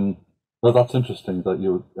 Well, that's interesting that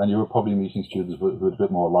you were probably meeting students with a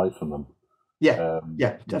bit more life in them, Yeah,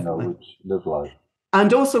 yeah, definitely. which live life.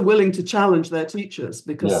 And also willing to challenge their teachers,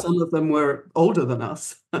 because Yes. some of them were older than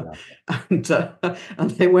us, Yeah.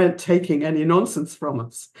 and they weren't taking any nonsense from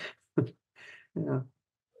us. Yeah.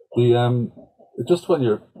 The just when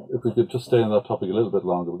you're, if we could just stay on that topic a little bit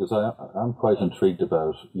longer, because I'm quite intrigued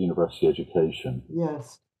about university education.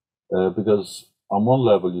 Yes. Because on one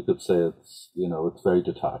level you could say it's very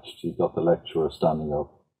detached. You've got the lecturer standing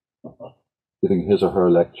up, giving his or her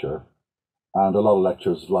lecture, and a lot of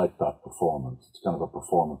lecturers like that performance. It's kind of a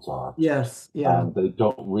performance art. Yes. Yeah. And they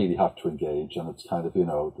don't really have to engage, and it's kind of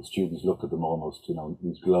the students look at them almost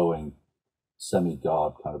these glowing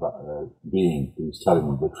semi-god kind of being who's telling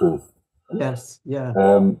them the truth. Yes. Yeah.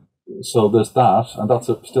 So there's that, and that's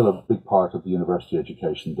still a big part of the university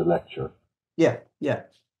education, the lecture. Yeah. Yeah.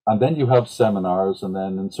 And then you have seminars, and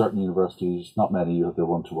then in certain universities, not many, you have the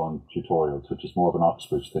one-to-one tutorials, which is more of an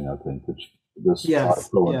Oxbridge thing, I think, which there's Yes.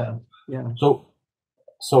 Yeah. Yeah. So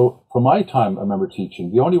for my time, I remember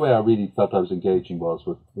teaching, the only way I really felt I was engaging was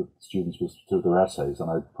with students was through their essays, and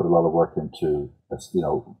I put a lot of work into,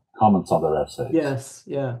 comments on their essays. Yes.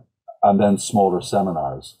 Yeah. And then smaller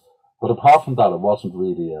seminars. But apart from that, it wasn't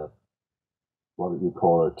really what you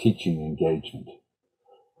call a teaching engagement.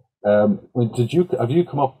 Have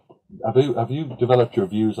you developed your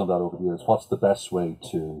views on that over the years? What's the best way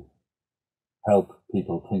to help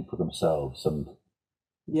people think for themselves? And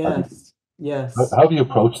yes. Yes. How do you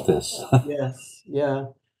approach this? Yes. Yeah.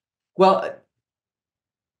 Well,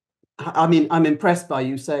 I mean, I'm impressed by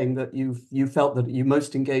you saying that you felt that you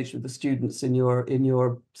most engaged with the students in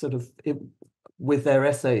your sort of with their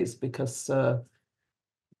essays, because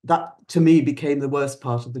that to me became the worst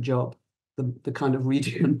part of the job, the kind of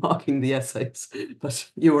reading and marking the essays. But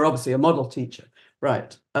you were obviously a model teacher,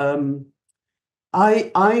 right? I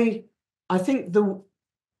think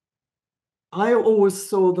I always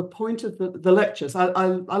saw the point of the lectures. I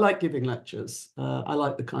like giving lectures. I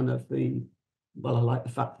like I like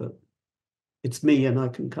the fact that it's me and I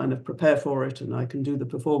can kind of prepare for it and I can do the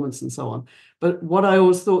performance and so on. But what I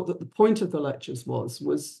always thought that the point of the lectures was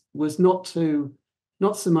not so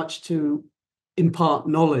much to impart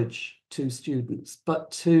knowledge to students,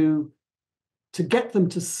 but to get them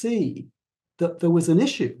to see that there was an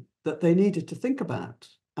issue that they needed to think about,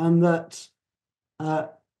 and that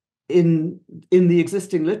in the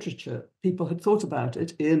existing literature, people had thought about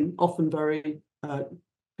it in often very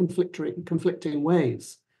conflicting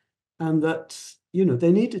ways, and that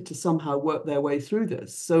they needed to somehow work their way through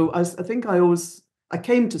this. So I think I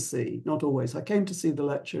came to see, not always, I came to see the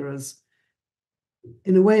lecture as,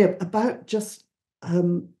 in a way, about just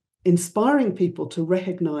inspiring people to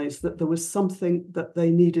recognize that there was something that they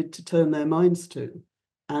needed to turn their minds to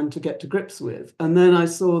and to get to grips with. And then I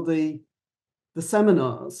saw the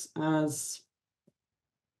seminars as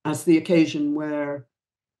the occasion where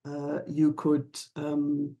you could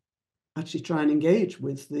actually try and engage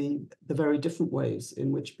with the very different ways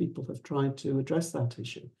in which people have tried to address that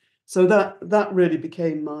issue. So that really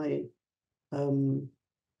became my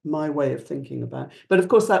way of thinking about it. But of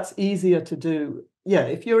course, that's easier to do. Yeah,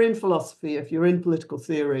 if you're in philosophy, if you're in political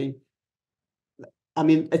theory, I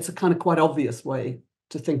mean, it's a kind of quite obvious way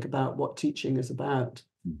to think about what teaching is about.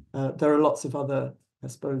 There are lots of other, I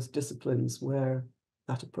suppose, disciplines where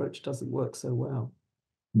that approach doesn't work so well.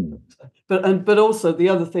 But also the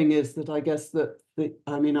other thing is that I guess that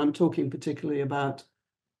I'm talking particularly about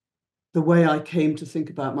the way I came to think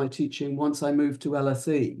about my teaching once I moved to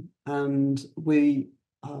LSE, and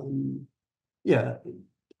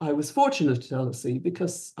I was fortunate at LSE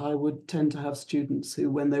because I would tend to have students who,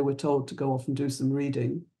 when they were told to go off and do some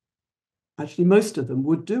reading, actually most of them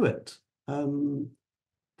would do it.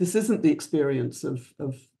 This isn't the experience of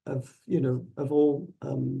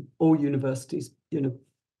all universities,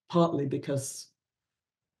 partly because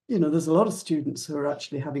there's a lot of students who are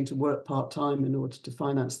actually having to work part-time in order to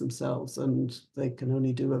finance themselves, and they can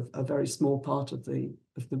only do a very small part of the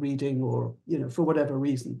reading, or for whatever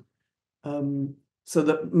reason. So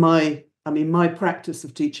that my practice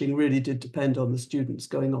of teaching really did depend on the students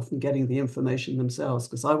going off and getting the information themselves,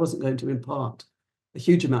 because I wasn't going to impart a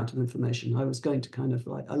huge amount of information. I was going to kind of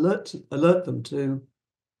like alert them to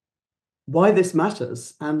why this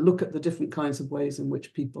matters, and look at the different kinds of ways in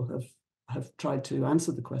which people have tried to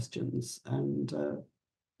answer the questions, and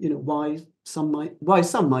why some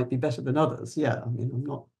might be better than others. Yeah, I mean, I'm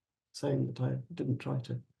not saying that I didn't try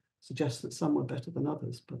to suggest that some were better than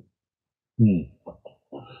others, but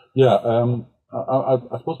yeah.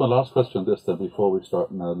 I suppose my last question on this, then, before we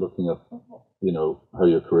start now looking at how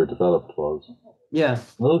your career developed, was yeah.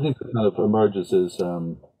 another thing that kind of emerges is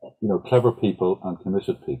clever people and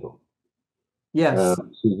committed people. Yes. So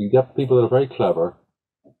you can get people that are very clever,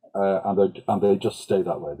 and they just stay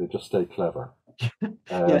that way. They just stay clever.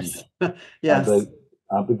 Yes. And Yes.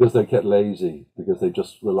 because they get lazy, because they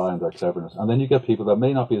just rely on their cleverness. And then you get people that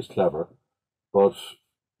may not be as clever, but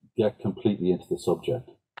get completely into the subject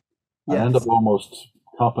and end up Yes. almost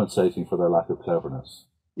compensating for their lack of cleverness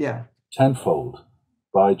Yeah. tenfold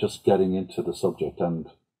by just getting into the subject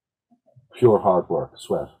and pure hard work,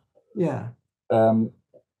 sweat. Yeah.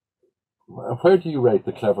 Where do you rate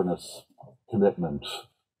the cleverness commitment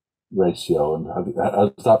ratio? And has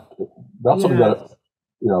that's something Yeah. that,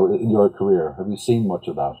 in your career, have you seen much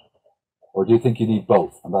of that? Or do you think you need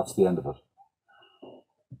both and that's the end of it?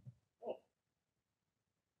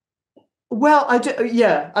 Well, I do,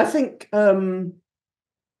 yeah, I think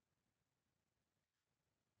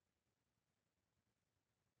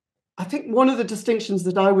one of the distinctions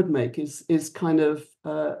that I would make is kind of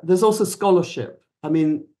there's also scholarship. I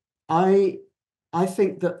mean, I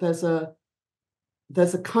think that there's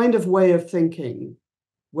a kind of way of thinking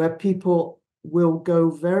where people will go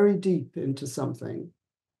very deep into something,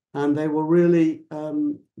 and they will really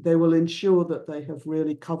they will ensure that they have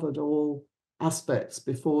really covered all aspects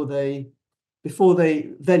before they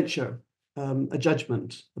venture a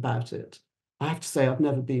judgment about it. I have to say I've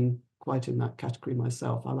never been quite in that category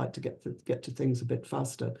myself. I like to get to things a bit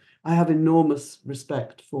faster. I have enormous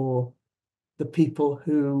respect for the people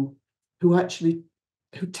who actually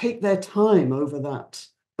take their time over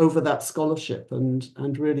that scholarship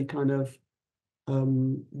and really kind of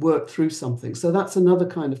work through something. So that's another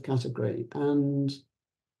kind of category. And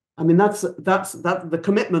I mean, that's the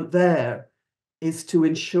commitment there is to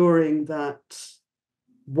ensuring that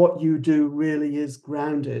what you do really is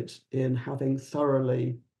grounded in having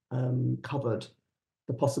thoroughly covered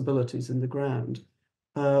the possibilities in the ground.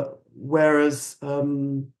 Whereas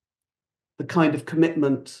the kind of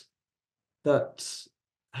commitment that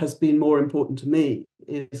has been more important to me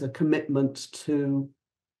is a commitment to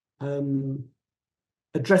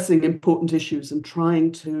addressing important issues and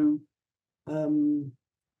trying to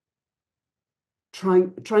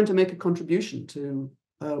make a contribution to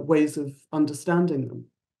ways of understanding them.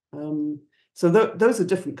 So those are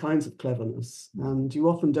different kinds of cleverness, and you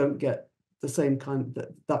often don't get the same kind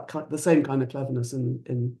of cleverness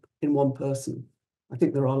in one person. I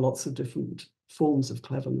think there are lots of different forms of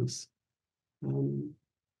cleverness.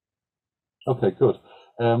 Okay, good.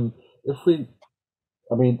 When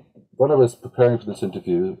I was preparing for this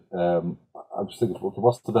interview, I was thinking, well,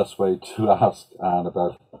 what's the best way to ask Anne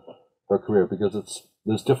about her career? Because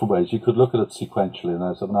there's different ways. You could look at it sequentially, and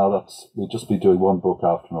I said, no, we'd just be doing one book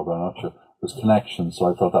after another. I'm not sure. There's connections, so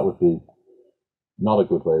I thought that would be not a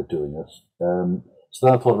good way of doing it. So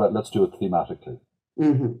then I thought about, let's do it thematically.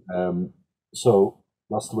 Mm-hmm. So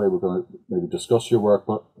that's the way we're going to maybe discuss your work.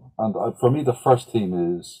 For me, the first theme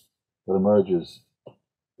that emerges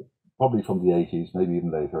probably from the 80s, maybe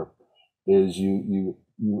even later, is you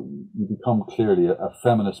become clearly a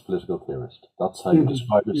feminist political theorist. That's how you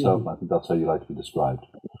describe yourself, and I think that's how you like to be described.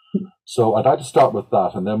 So I'd like to start with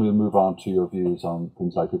that, and then we'll move on to your views on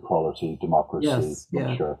things like equality, democracy,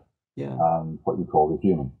 culture, and what you call the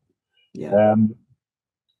human. Yeah.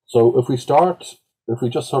 So if we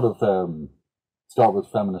just sort of start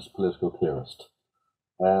with feminist political theorist,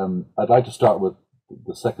 I'd like to start with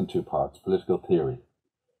the second two parts, political theory.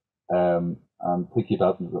 And thinking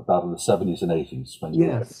about that in the 70s and 80s when you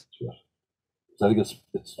were into it. So I think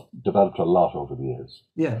it's developed a lot over the years.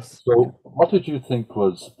 Yes. So what did you think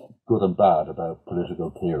was good and bad about political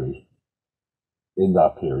theory in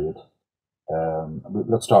that period?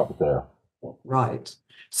 Let's start with there. Right.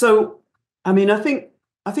 So, I mean, I think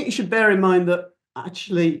you should bear in mind that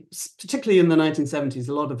actually, particularly in the 1970s,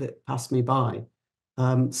 a lot of it passed me by.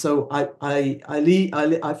 So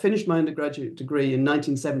I finished my undergraduate degree in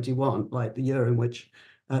 1971, like the year in which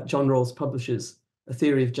John Rawls publishes A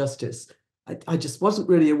Theory of Justice. I just wasn't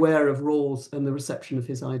really aware of Rawls and the reception of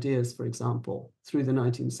his ideas, for example, through the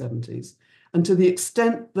 1970s. And to the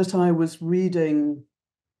extent that I was reading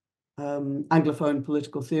Anglophone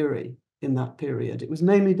political theory in that period, it was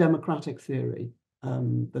mainly democratic theory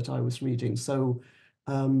that I was reading. So,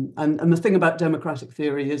 and the thing about democratic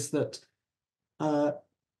theory is that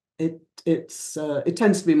it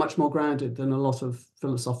tends to be much more grounded than a lot of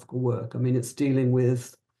philosophical work. I mean, it's dealing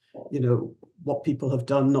with, what people have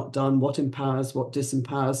done, not done, what empowers, what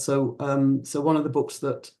disempowers. So, so one of the books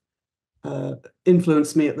that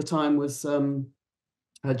influenced me at the time was Jane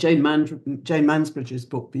Mansbridge's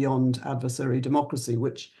book Beyond Adversary Democracy,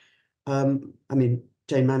 which, I mean,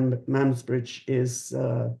 Jane Mansbridge is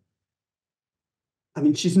I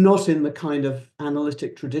mean, she's not in the kind of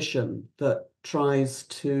analytic tradition that tries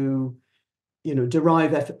to,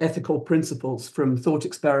 derive ethical principles from thought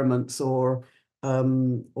experiments or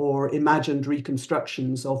imagined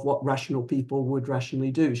reconstructions of what rational people would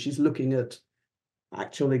rationally do. She's looking at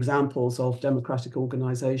actual examples of democratic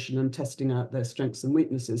organization and testing out their strengths and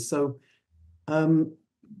weaknesses. Um,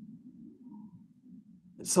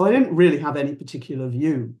 so I didn't really have any particular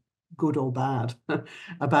view, good or bad,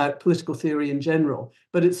 about political theory in general.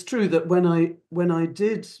 But it's true that when I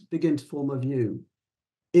did begin to form a view,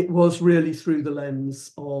 it was really through the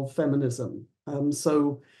lens of feminism.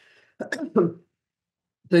 So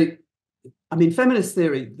feminist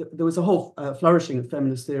theory, there was a whole flourishing of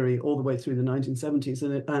feminist theory all the way through the 1970s.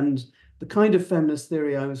 And the kind of feminist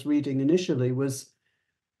theory I was reading initially was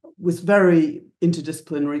very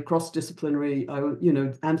interdisciplinary, cross-disciplinary,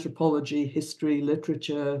 anthropology, history,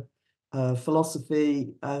 literature,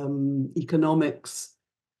 philosophy, economics.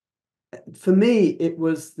 For me, it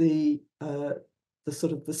was the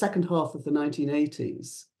sort of the second half of the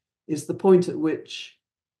 1980s is the point at which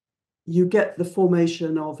you get the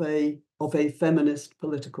formation of a feminist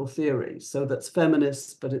political theory. So that's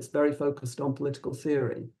feminist, but it's very focused on political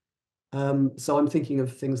theory. So I'm thinking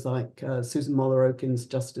of things like Susan Moller-Okin's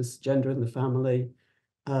Justice, Gender and the Family,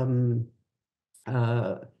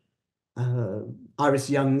 Iris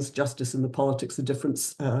Young's Justice and the Politics of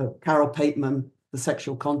Difference, Carol Pateman, The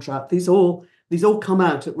Sexual Contract. These all come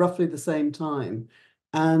out at roughly the same time,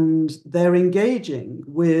 and they're engaging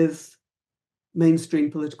with mainstream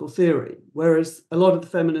political theory, whereas a lot of the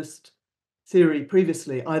feminist theory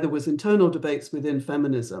previously either was internal debates within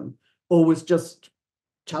feminism or was just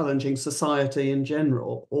challenging society in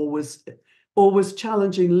general, or was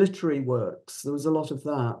challenging literary works. There was a lot of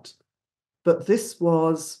that. But this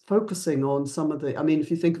was focusing on some of the, if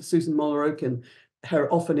you think of Susan Moller-Okin, her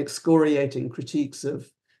often excoriating critiques of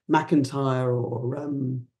MacIntyre or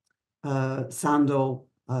Sandel,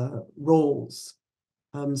 Rawls.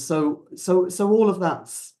 So all of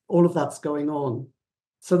that's going on.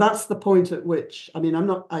 So that's the point at which, I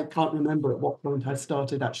can't remember at what point I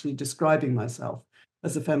started actually describing myself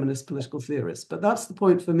as a feminist political theorist, but that's the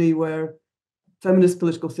point for me where feminist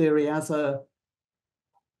political theory as a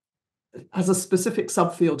specific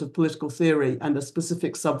subfield of political theory and a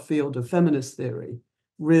specific subfield of feminist theory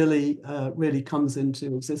really comes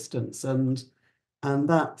into existence, and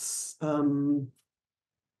that's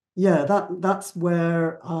that's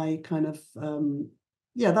where I kind of felt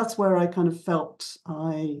that's where I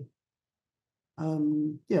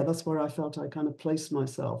felt I kind of placed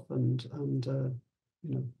myself and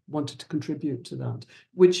wanted to contribute to that,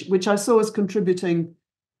 which I saw as contributing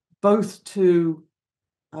both to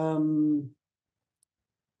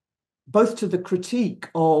the critique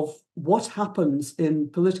of what happens in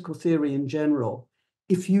political theory in general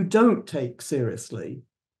if you don't take seriously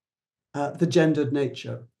the gendered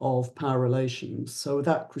nature of power relations. So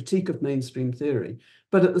that critique of mainstream theory,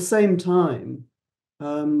 but at the same time,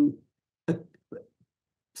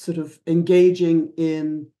 sort of engaging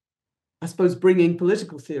in, I suppose, bringing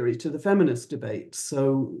political theory to the feminist debate.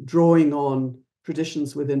 So drawing on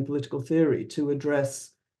traditions within political theory to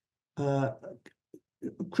address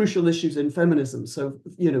crucial issues in feminism. So,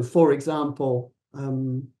 for example,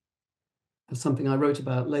 something I wrote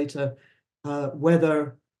about later,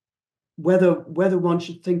 whether one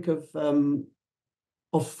should think of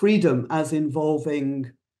freedom as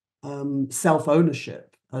involving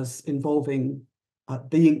self-ownership, as involving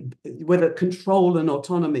whether control and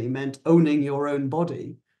autonomy meant owning your own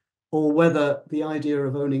body, or whether the idea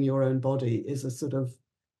of owning your own body is a sort of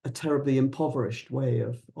a terribly impoverished way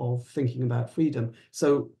of thinking about freedom.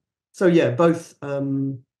 So yeah, both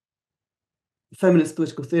feminist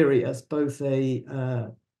political theory as both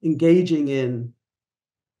a engaging in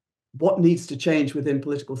what needs to change within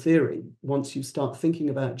political theory once you start thinking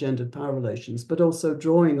about gendered power relations, but also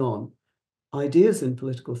drawing on ideas in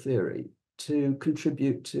political theory to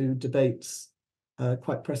contribute to debates,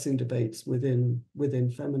 quite pressing debates within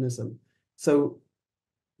feminism. So,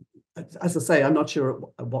 as I say, I'm not sure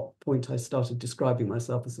at what point I started describing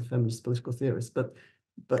myself as a feminist political theorist, but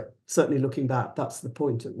certainly looking back, that's the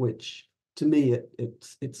point at which, to me,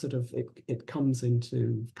 it sort of comes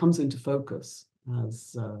into focus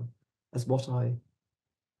as what I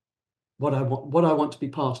want to be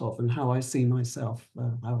part of and how I see myself,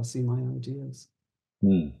 how I see my ideas.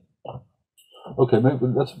 Okay,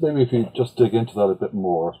 maybe if you just dig into that a bit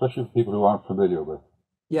more, especially for people who aren't familiar with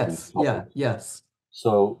Yes, these topics. yes.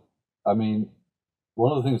 So, one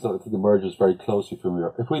of the things that I think emerges very closely from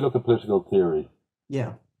here, if we look at political theory,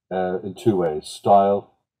 in two ways,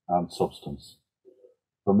 style and substance.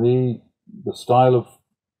 For me, the style of,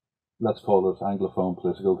 let's call it Anglophone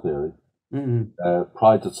political theory,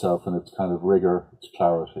 prides itself in its kind of rigor, its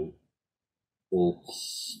clarity,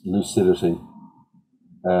 its lucidity,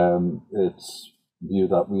 its view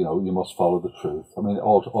that you must follow the truth. I mean,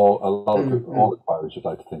 all inquiries would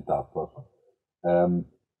like to think that, but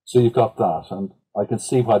so you've got that, and I can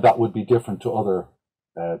see why that would be different to other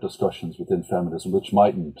discussions within feminism, which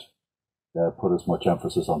mightn't put as much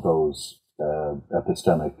emphasis on those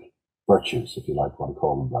epistemic virtues, if you like, want to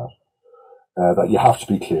call them that. That you have to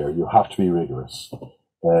be clear, you have to be rigorous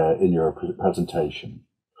in your presentation.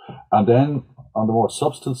 And then on the more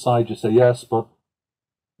substance side, you say, yes, but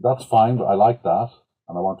that's fine, I like that,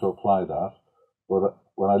 and I want to apply that. But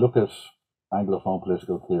when I look at Anglophone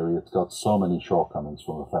political theory, it's got so many shortcomings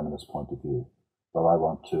from a feminist point of view that I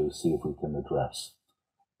want to see if we can address,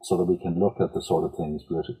 so that we can look at the sort of things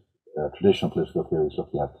traditional political theory is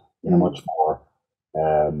looking at in a much more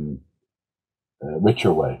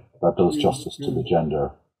richer way that does justice to the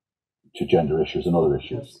gender issues and other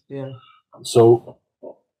issues. Yeah. So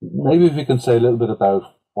maybe if you can say a little bit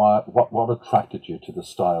about what attracted you to the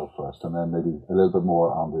style first, and then maybe a little bit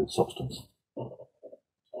more on the substance.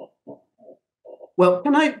 Well,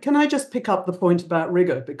 can I just pick up the point about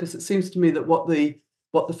rigor, because it seems to me that what the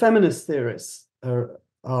feminist theorists are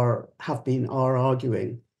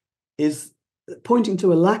arguing is pointing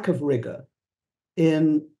to a lack of rigor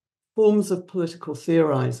in forms of political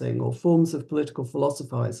theorizing or forms of political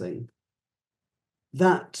philosophizing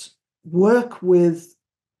that work with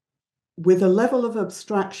a level of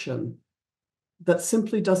abstraction that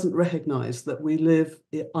simply doesn't recognize that we live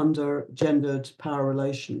under gendered power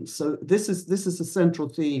relations. So this is a central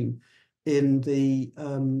theme in the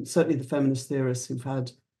certainly the feminist theorists who've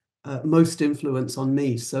had most influence on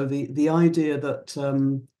me. So the idea that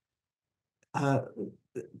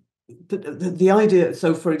the idea,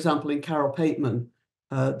 so for example, in Carol Pateman,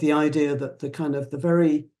 the idea that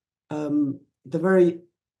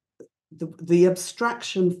the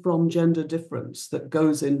abstraction from gender difference that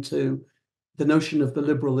goes into the notion of the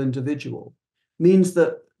liberal individual means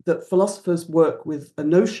that philosophers work with a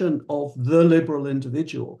notion of the liberal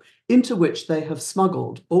individual into which they have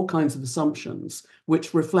smuggled all kinds of assumptions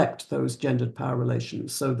which reflect those gendered power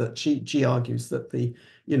relations, so that she argues that the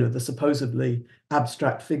supposedly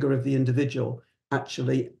abstract figure of the individual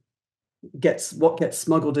actually gets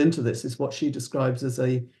smuggled into this is what she describes as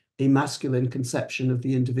a masculine conception of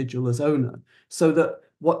the individual as owner, so that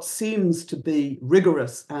what seems to be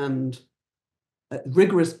rigorous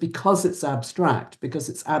because it's abstract, because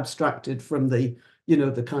it's abstracted from the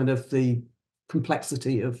kind of the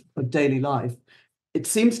complexity of daily life. It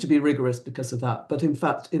seems to be rigorous because of that, but in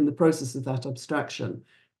fact, in the process of that abstraction,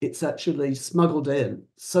 it's actually smuggled in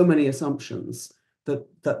so many assumptions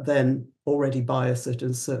that then already bias it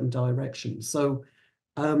in a certain direction. So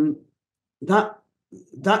that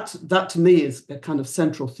to me is a kind of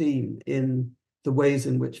central theme in the ways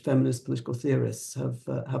in which feminist political theorists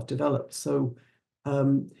have developed. So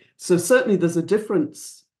certainly there's a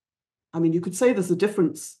difference. I mean, you could say there's a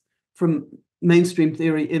difference from mainstream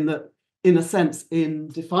theory in that, in a sense, in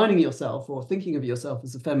defining yourself or thinking of yourself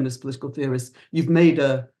as a feminist political theorist, you've made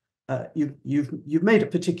a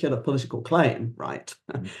particular political claim, right?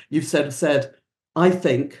 You've said, I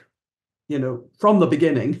think, from the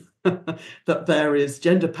beginning, that there is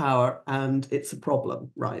gender power and it's a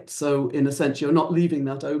problem, right? So in a sense, you're not leaving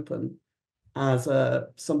that open as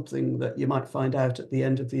something that you might find out at the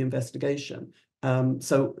end of the investigation.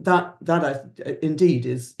 So that indeed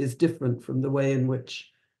is different from the way in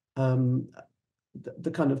which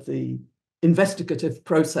the kind of the investigative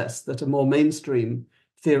process that a more mainstream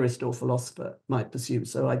theorist or philosopher might pursue.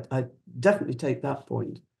 So I definitely take that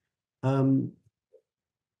point.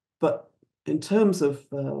 But in terms of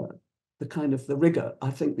the kind of the rigor,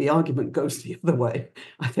 I think the argument goes the other way.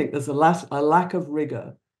 I think there's a lack of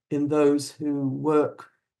rigor in those who work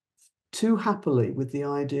too happily with the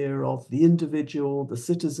idea of the individual, the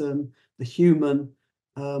citizen, the human,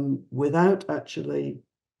 without actually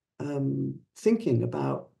thinking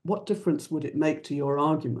about what difference would it make to your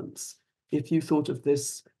arguments if you thought of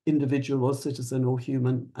this individual or citizen or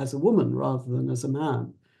human as a woman rather than as a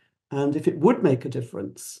man. And if it would make a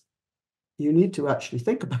difference, you need to actually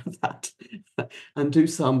think about that and do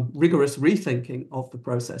some rigorous rethinking of the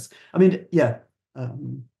process. I mean, yeah,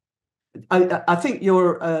 I think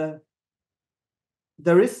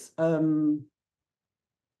there is,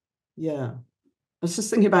 yeah. I was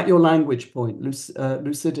just thinking about your language point,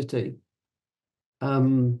 lucidity,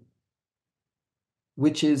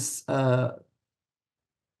 which is, I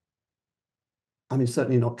mean,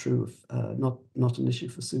 certainly not true of, not an issue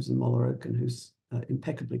for Susan Moller-Oken, who's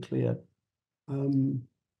impeccably clear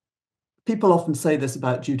People often say this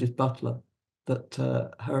about Judith Butler, that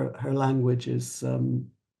her language is,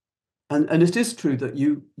 and it is true that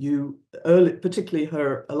particularly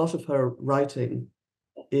a lot of her writing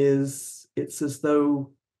it's as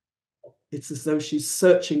though she's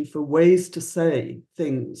searching for ways to say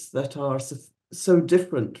things that are so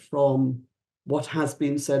different from what has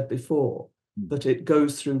been said before, that it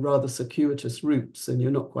goes through rather circuitous routes and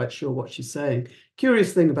you're not quite sure what she's saying.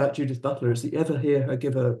 Curious thing about Judith Butler is that you ever hear her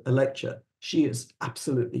give a lecture, she is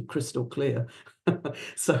absolutely crystal clear.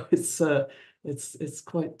 So it's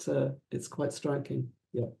quite striking.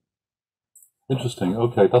 Yeah. Interesting.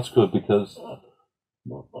 Okay, that's good, because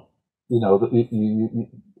and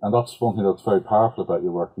that's one thing that's very powerful about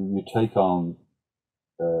your work. You take on,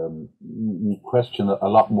 you question a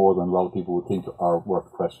lot more than a lot of people would think are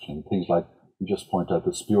worth questioning. Things like, you just point out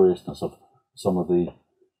the spuriousness of some of the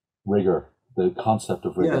rigor, the concept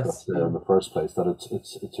of rigor that's there in the first place, that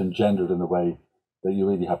it's engendered in a way that you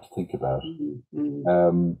really have to think about.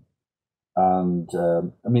 I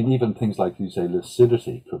mean, even things like, you say,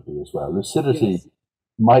 lucidity could be as well. Lucidity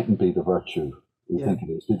mightn't be the virtue you think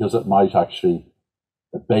it is, because it might actually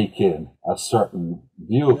bake in a certain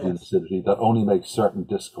view of lucidity that only makes certain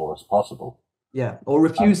discourse possible. Yeah, or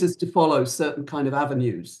refuses to follow certain kind of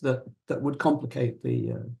avenues that would complicate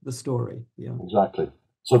the story. Yeah, exactly.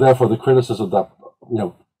 So therefore, the criticism that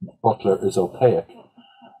Butler is opaque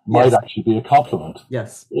might actually be a compliment.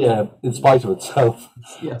 Yes. Yeah, in spite of itself.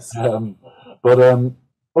 Yes.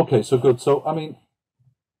 Okay, so good. So I mean,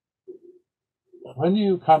 when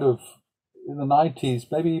you kind of, in the 90s,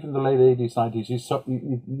 maybe even the late 80s, 90s,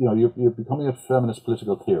 you're becoming a feminist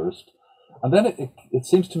political theorist. And then it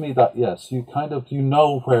seems to me that, yes, you kind of,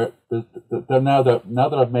 where now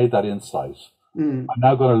that I've made that insight, I'm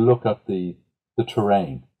now going to look at the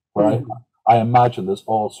terrain where I imagine there's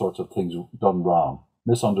all sorts of things done wrong,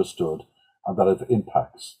 misunderstood, and that it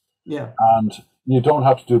impacts. Yeah. And you don't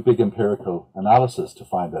have to do a big empirical analysis to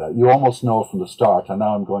find that out. You almost know from the start, and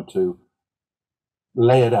now I'm going to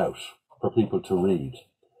lay it out for people to read.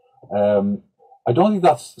 I don't think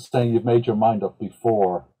that's saying you've made your mind up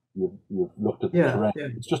before you've looked at the terrain. Yeah.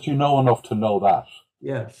 It's just enough to know that.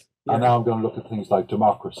 Yes. And now I'm going to look at things like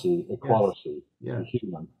democracy, equality, the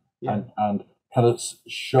human, and kind of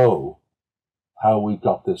show how we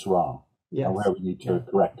got this wrong and where we need to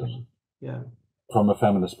correct it. Yeah. From a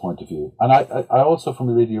feminist point of view. And I also, from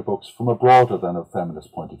reading your books, from a broader than a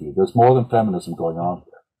feminist point of view, there's more than feminism going on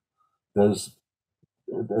here.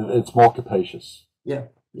 It's more capacious. Yeah.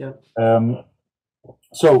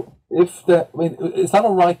 So is that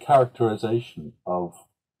a right characterization of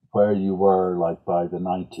where you were, like, by the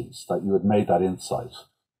 90s, that you had made that insight,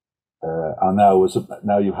 and now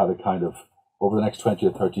you have a kind of, over the next 20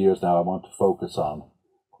 or 30 years now, I want to focus on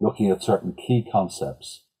looking at certain key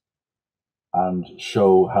concepts and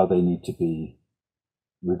show how they need to be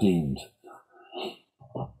redeemed?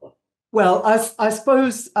 Well, I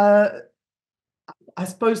suppose the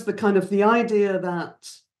kind of the idea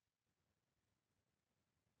that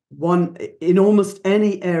in almost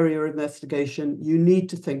any area of investigation, you need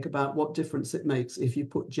to think about what difference it makes if you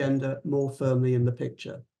put gender more firmly in the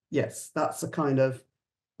picture. Yes, that's a kind of,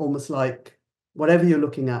 almost like, whatever you're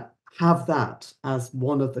looking at, have that as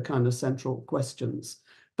one of the kind of central questions.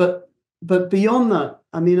 But beyond that,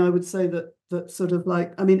 I mean, I would say that sort of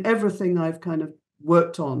like, I mean, everything I've kind of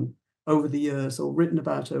worked on over the years or written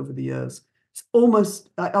about over the years, it's almost,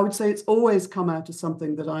 I would say it's always come out as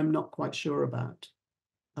something that I'm not quite sure about.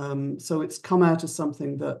 So it's come out as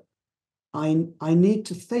something that I need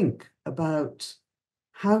to think about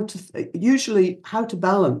how to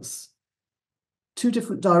balance two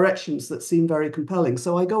different directions that seem very compelling.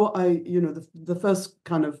 So the first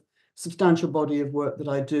kind of substantial body of work that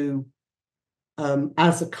I do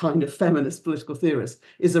as a kind of feminist political theorist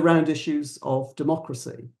is around issues of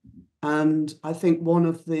democracy. And I think one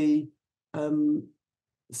of the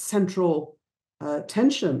central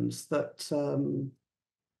tensions that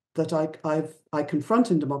I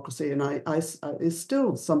confront in democracy, and I is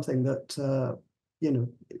still something that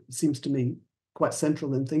seems to me quite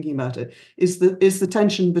central in thinking about it, is the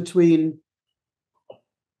tension between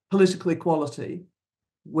political equality,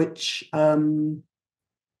 which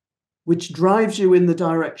drives you in the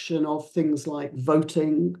direction of things like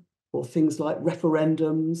voting or things like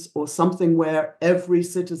referendums or something where every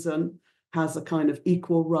citizen has a kind of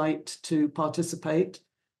equal right to participate.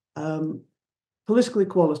 Political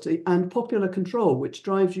equality and popular control, which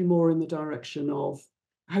drives you more in the direction of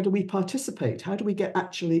how do we participate? How do we get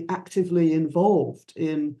actually actively involved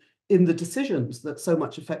in the decisions that so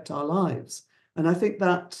much affect our lives? And I think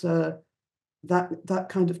that that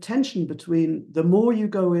kind of tension between the more you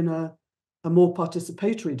go in a more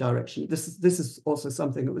participatory direction. This is also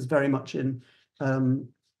something that was very much in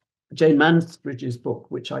Jane Mansbridge's book,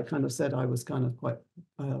 which I kind of said I was kind of quite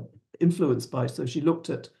influenced by. So she looked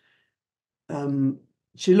at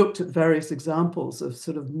various examples of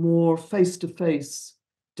sort of more face-to-face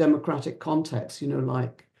democratic contexts,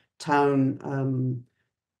 like town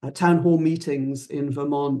hall meetings in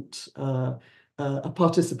Vermont, a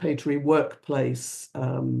participatory workplace.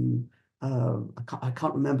 I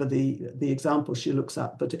can't remember the example she looks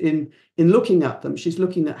at, but in looking at them, she's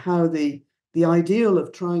looking at how the ideal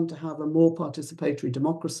of trying to have a more participatory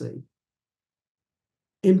democracy,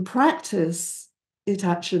 in practice, it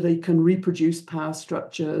actually can reproduce power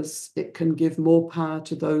structures. It can give more power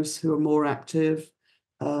to those who are more active.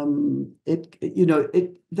 There's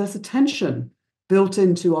a tension built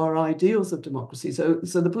into our ideals of democracy. So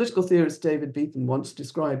the political theorist David Beaton once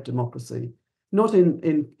described democracy, not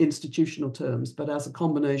in institutional terms, but as a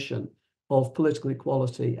combination of political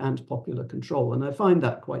equality and popular control. And I find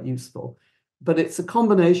that quite useful. But it's a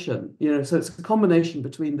combination, so it's a combination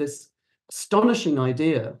between this astonishing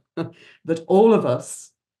idea that all of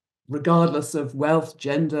us, regardless of wealth,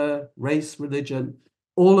 gender, race, religion,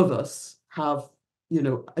 all of us have,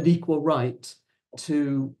 an equal right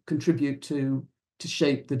to contribute to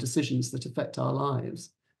shape the decisions that affect our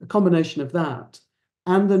lives. A combination of that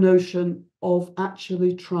and the notion of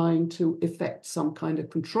actually trying to effect some kind of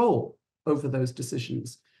control over those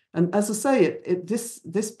decisions. And as I say,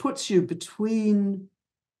 this puts you between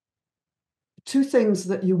two things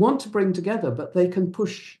that you want to bring together, but they can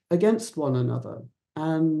push against one another.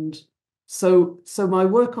 And so my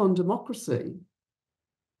work on democracy,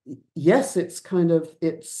 yes, it's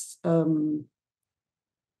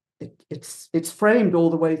framed all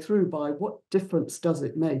the way through by what difference does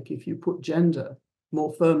it make if you put gender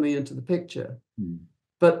more firmly into the picture.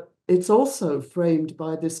 But it's also framed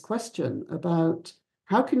by this question about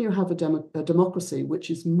how can you have a democracy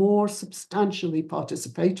which is more substantially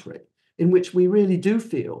participatory, in which we really do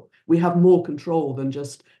feel we have more control than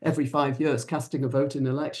just every 5 years casting a vote in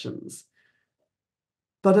elections,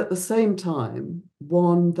 but at the same time,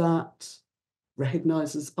 one that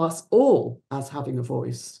recognizes us all as having a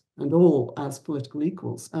voice and all as political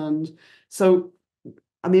equals. And so,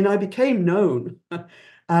 I became known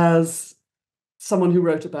as someone who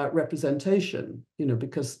wrote about representation,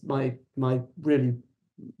 because my really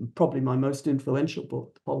probably my most influential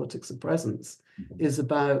book, The Politics of Presence, is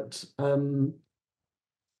about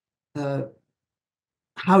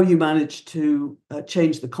how you manage to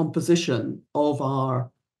change the composition of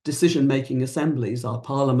our decision-making assemblies, our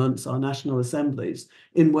parliaments, our national assemblies,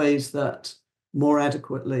 in ways that more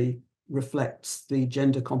adequately reflects the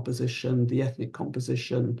gender composition, the ethnic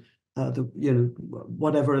composition,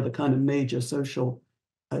 whatever are the kind of major social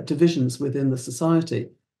divisions within the society.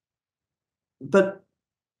 But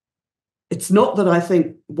it's not that I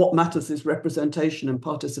think what matters is representation and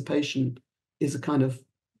participation is a kind of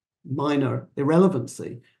minor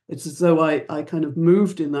irrelevancy. It's as though I kind of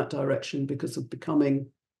moved in that direction because of becoming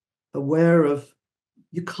aware of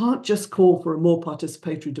you can't just call for a more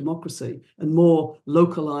participatory democracy and more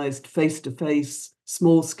localized face-to-face,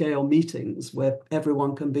 small-scale meetings where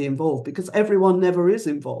everyone can be involved, because everyone never is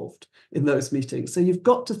involved in those meetings. So you've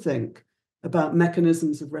got to think about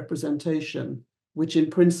mechanisms of representation, which in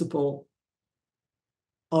principle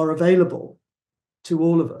are available to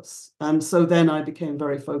all of us. And so then I became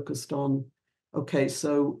very focused on, okay,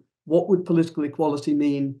 so what would political equality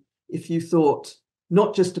mean if you thought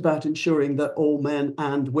not just about ensuring that all men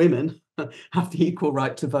and women have the equal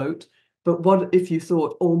right to vote, but what if you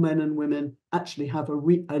thought all men and women actually have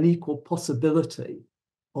an equal possibility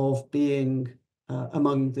of being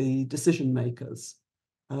among the decision makers?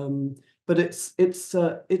 But it's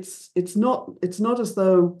not as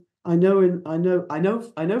though I know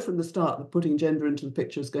from the start that putting gender into the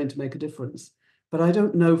picture is going to make a difference, but I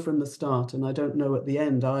don't know from the start, and I don't know at the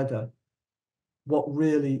end either, what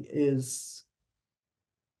really is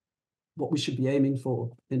what we should be aiming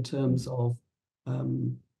for in terms of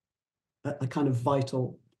a kind of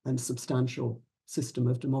vital and substantial system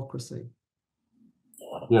of democracy.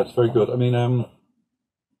 Yes, very good.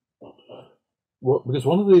 Because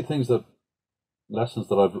one of the lessons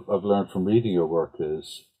that I've learned from reading your work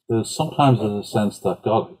is there's sometimes a sense that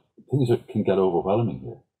things can get overwhelming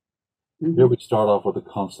here. Mm-hmm. Here we start off with a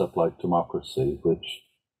concept like democracy, which,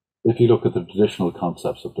 if you look at the traditional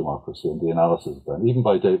concepts of democracy and the analysis of them, even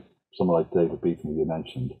by someone like David Beaton, you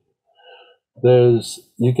mentioned,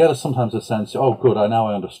 you get sometimes a sense, oh, good, now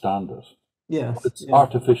I understand it. Yes, it's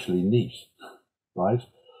artificially neat, right?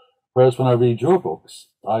 Whereas when I read your books,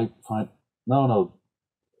 I find, no, no.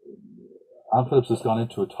 Anne Phillips has gone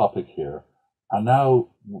into a topic here, and now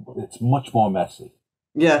it's much more messy.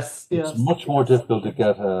 Yes, It's yes, much more difficult to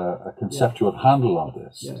get a conceptual handle on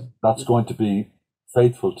this. That's going to be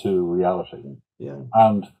faithful to reality.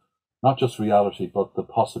 And not just reality, but the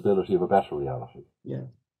possibility of a better reality.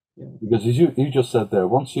 Because as you just said there,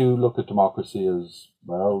 once you look at democracy as,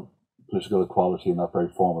 well, political equality in that very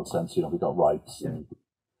formal sense, you know, we've got rights,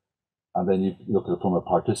 and then you look at it from a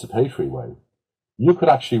participatory way, you could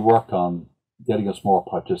actually work on getting us more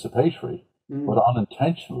participatory, but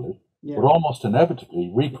unintentionally, but almost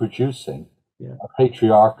inevitably reproducing a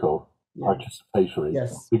patriarchal participatory,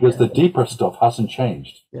 because the deeper stuff hasn't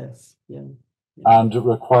changed. And it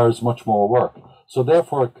requires much more work. So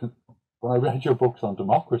therefore, when I read your books on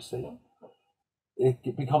democracy,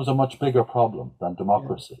 it becomes a much bigger problem than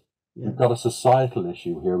democracy. We've got a societal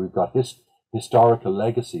issue here. We've got historical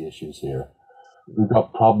legacy issues here. We've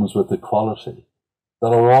got problems with equality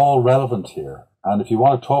that are all relevant here. And if you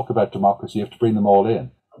want to talk about democracy, you have to bring them all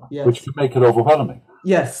in, which could make it overwhelming.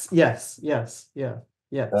 So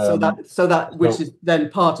that which is then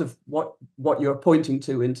part of what you're pointing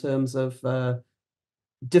to in terms of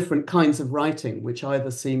different kinds of writing, which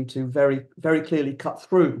either seem to very, very clearly cut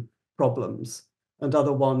through problems, and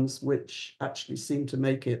other ones which actually seem to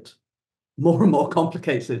make it more and more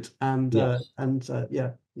complicated. And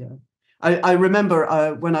I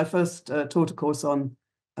remember when I first taught a course on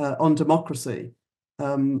democracy,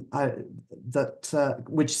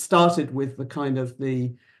 which started with the kind of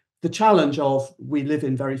the challenge of, we live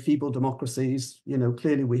in very feeble democracies. You know,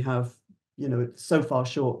 clearly we have, you know, it's so far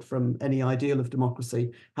short from any ideal of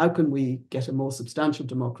democracy. How can we get a more substantial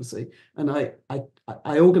democracy? And I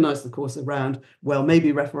organized the course around, well,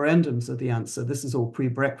 maybe referendums are the answer. This is all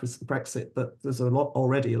pre-Brexit, but there's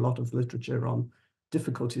already a lot of literature on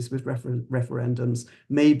difficulties with referendums.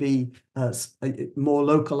 Maybe more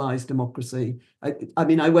localized democracy. I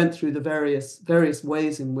mean, I went through the various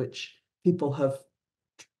ways in which people have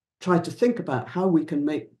tried to think about how we can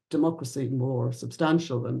make democracy more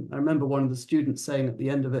substantial. And I remember one of the students saying at the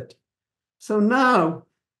end of it, so now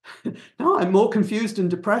I'm more confused and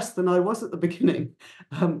depressed than I was at the beginning,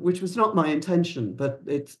 which was not my intention, but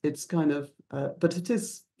it's kind of, but it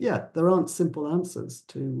is, there aren't simple answers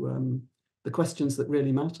to the questions that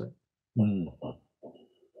really matter.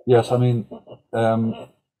 Yes, I mean, one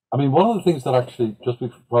of the things that actually, just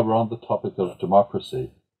while we're on the topic of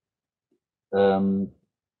democracy,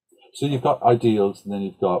 so you've got ideals, and then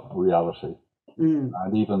you've got reality.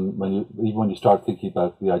 And even when you start thinking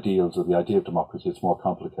about the ideals or the idea of democracy, it's more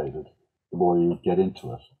complicated the more you get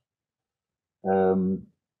into it. And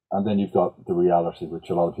then you've got the reality, which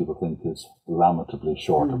a lot of people think is lamentably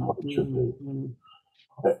short of what it should be.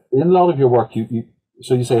 In a lot of your work, you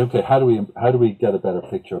say, okay, how do we get a better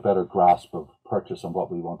picture, a better grasp of purchase on what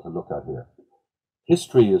we want to look at here?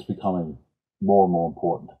 History is becoming more and more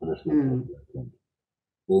important to political theory, I think,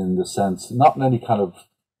 in the sense, not in any kind of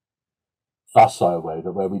facile way,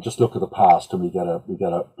 where we just look at the past and we get a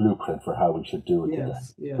blueprint for how we should do it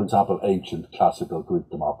today. For example, ancient classical Greek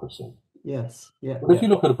democracy. But if you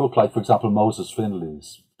look at a book like, for example, Moses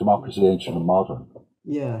Finley's Democracy, Ancient and Modern,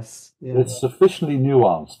 it's sufficiently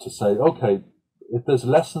nuanced to say, okay, if there's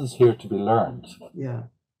lessons here to be learned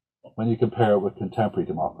when you compare it with contemporary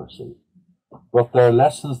democracy, but there are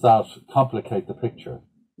lessons that complicate the picture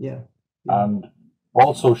and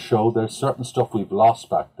also show there's certain stuff we've lost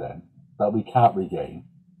back then that we can't regain,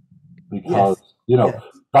 because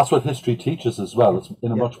that's what history teaches as well. It's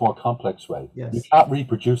in a much more complex way. You can't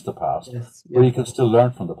reproduce the past, but you can still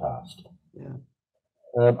learn from the past.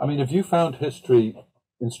 Have you found history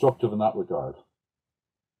instructive in that regard?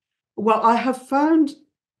 Well, I have found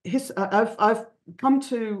I've come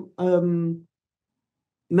to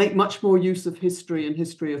make much more use of history and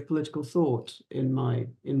history of political thought in my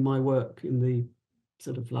work in the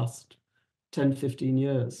sort of last 10, 15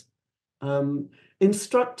 years.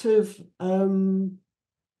 Instructive,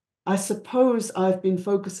 I suppose I've been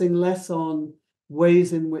focusing less on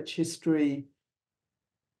ways in which history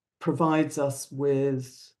provides us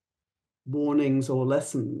with warnings or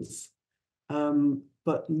lessons,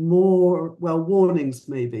 but more, well, warnings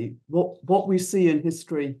maybe. What we see in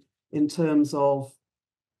history in terms of,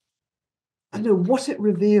 I don't know, what it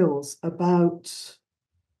reveals about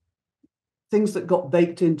things that got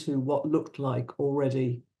baked into what looked like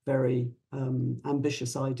already very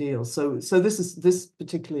ambitious ideals. So this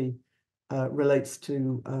particularly relates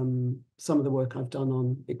to some of the work I've done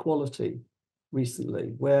on equality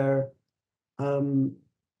recently, where,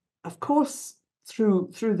 of course, through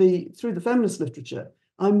the feminist literature,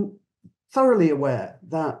 I'm thoroughly aware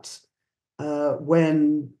that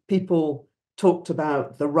when people talked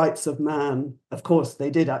about the rights of man, of course,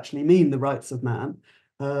 they did actually mean the rights of man,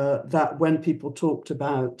 that when people talked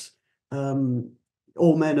about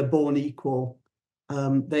all men are born equal,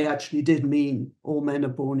 they actually did mean all men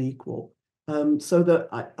are born equal. So that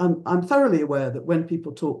I'm thoroughly aware that when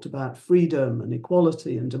people talked about freedom and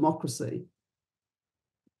equality and democracy,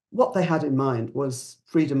 what they had in mind was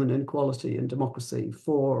freedom and equality and democracy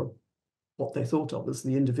for what they thought of as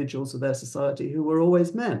the individuals of their society who were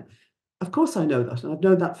always men. Of course, I know that, and I've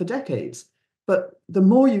known that for decades. But the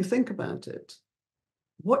more you think about it,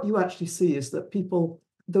 what you actually see is that people,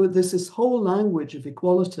 there's this whole language of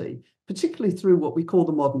equality, particularly through what we call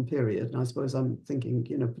the modern period. And I suppose I'm thinking,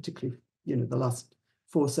 particularly, the last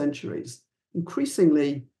 4 centuries,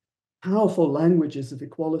 increasingly powerful languages of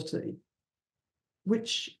equality,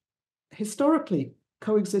 which historically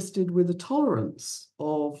coexisted with a tolerance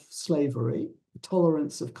of slavery, a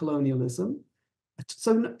tolerance of colonialism.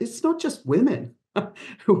 So it's not just women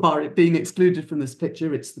who are being excluded from this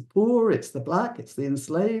picture. It's the poor, it's the Black, it's the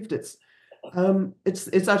enslaved. It's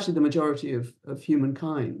actually the majority of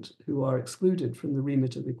humankind who are excluded from the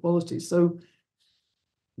remit of equality. So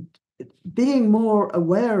being more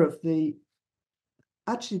aware of the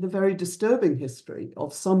very disturbing history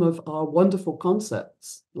of some of our wonderful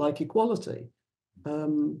concepts like equality,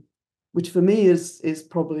 which for me is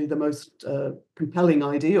probably the most compelling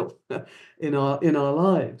ideal in our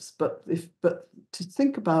lives. But to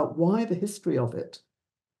think about why the history of it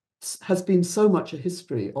has been so much a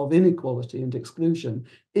history of inequality and exclusion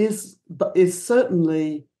is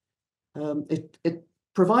certainly it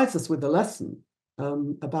provides us with a lesson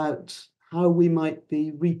about how we might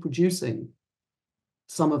be reproducing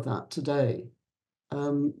some of that today.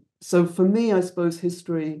 So for me, I suppose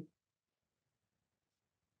history,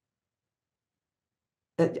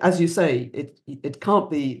 as you say, it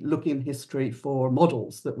can't be looking in history for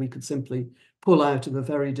models that we could simply pull out of a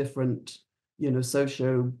very different,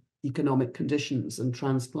 socio-economic conditions and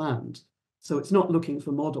transplant. So it's not looking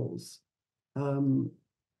for models.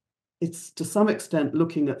 It's to some extent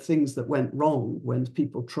looking at things that went wrong when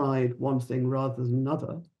people tried one thing rather than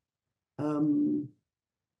another.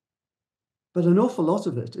 But an awful lot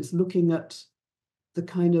of it is looking at the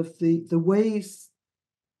kind of the ways,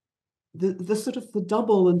 the sort of the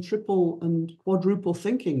double and triple and quadruple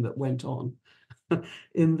thinking that went on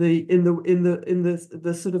in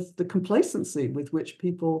the sort of the complacency with which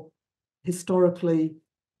people historically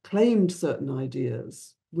claimed certain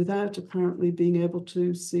ideas without apparently being able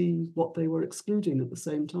to see what they were excluding at the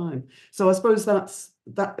same time. So I suppose that's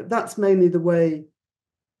mainly the way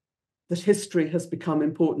that history has become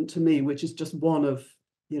important to me, which is just one of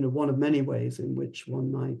many ways in which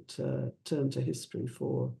one might turn to history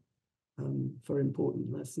for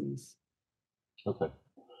important lessons. Okay,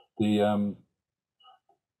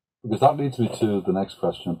 because that leads me to the next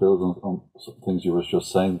question, building on things you were just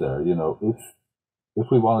saying there. If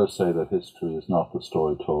we want to say that history is not the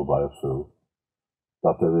story told by a fool,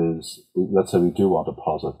 that there is, let's say we do want to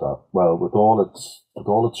posit that, well, with all its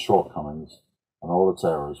shortcomings and all its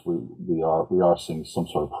errors, we are seeing some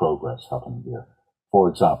sort of progress happening here. For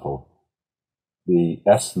example, the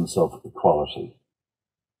essence of equality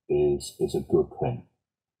is a good thing,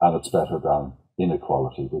 and it's better than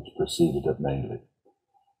inequality, which preceded it mainly.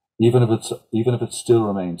 Even if it still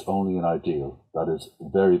remains only an ideal that is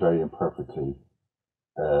very, very imperfectly,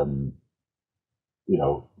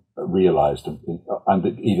 realized, and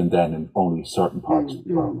even then in only certain parts of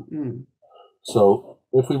the world. So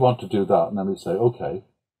if we want to do that, and then we say, okay,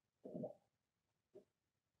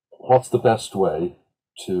 what's the best way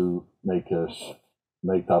to make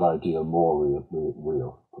that ideal more real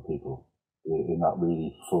for people in that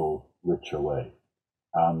really full, richer way,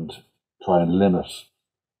 and try and limit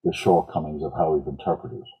the shortcomings of how we've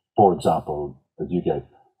interpreted it. For example, as you gave,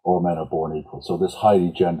 all men are born equal. So this highly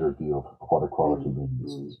gendered view of what equality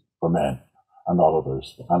means for men and not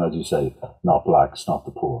others. And as you say, not blacks, not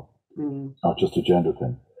the poor. Not just a gender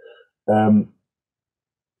thing. There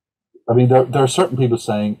are certain people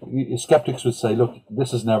saying, skeptics would say, look,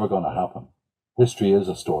 this is never going to happen. History is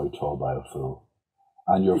a story told by a fool.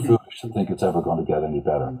 And you're foolish to think it's ever going to get any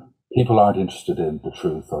better. People aren't interested in the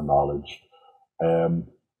truth or knowledge. And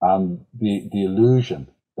the illusion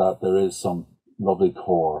that there is some lovely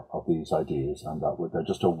core of these ideas and that they're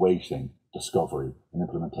just awaiting discovery and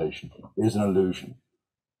implementation is an illusion.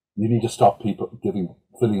 You need to stop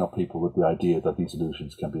filling up people with the idea that these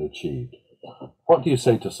illusions can be achieved. What do you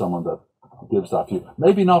say to someone that gives that view?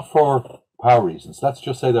 Maybe not for power reasons. Let's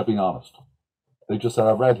just say they're being honest. They just said,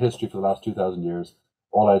 I've read history for the last 2,000 years.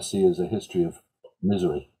 All I see is a history of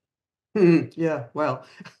misery. Yeah, well,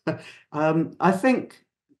 I think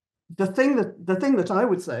the thing that I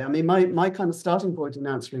would say, I mean, my kind of starting point in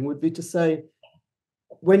answering would be to say,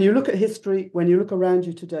 when you look at history, when you look around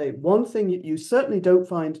you today, one thing you certainly don't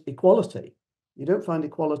find equality. You don't find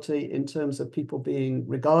equality in terms of people being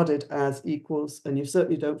regarded as equals, and you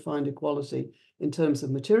certainly don't find equality in terms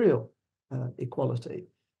of material equality.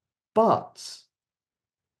 But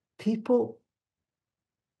people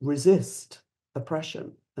resist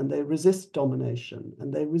oppression, and they resist domination,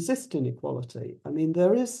 and they resist inequality. I mean,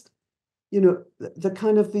 there is, the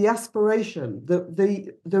kind of the aspiration,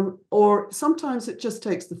 or sometimes it just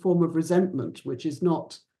takes the form of resentment, which is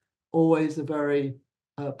not always a very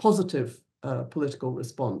positive political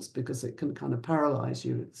response, because it can kind of paralyze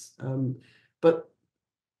you.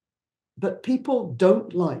 But people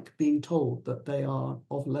don't like being told that they are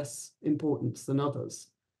of less importance than others.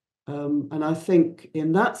 And I think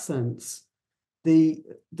in that sense, the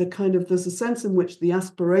kind of, there's a sense in which the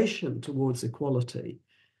aspiration towards equality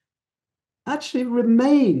actually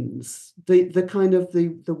remains. The kind of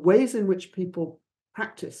the ways in which people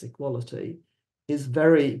practice equality is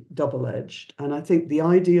very double-edged. And I think the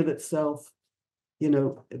ideal itself,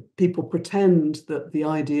 people pretend that the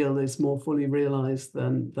ideal is more fully realized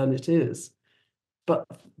than it is. But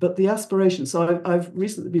the aspiration. So I've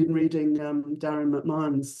recently been reading Darren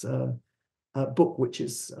McMahon's book, which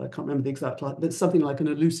is, I can't remember the exact title, but it's something like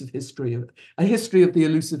a history of the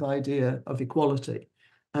elusive idea of equality.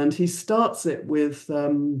 And he starts it with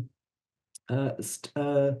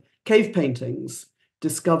cave paintings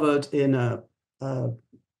discovered in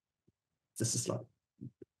this is like,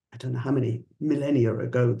 I don't know how many millennia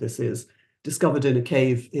ago this is, discovered in a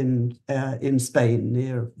cave in Spain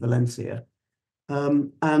near Valencia.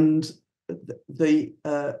 And the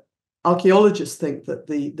archaeologists think that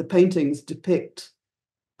the paintings depict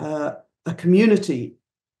a community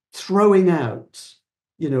throwing out,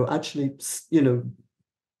 actually,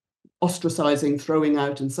 ostracizing, throwing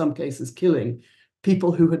out, in some cases killing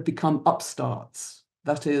people who had become upstarts.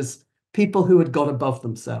 That is, people who had got above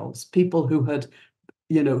themselves, people who had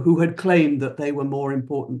claimed that they were more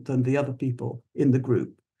important than the other people in the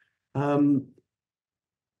group. And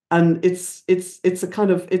it's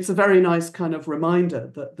a very nice kind of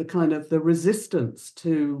reminder that the resistance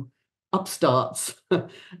to upstarts,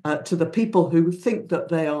 to the people who think that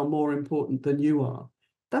they are more important than you are,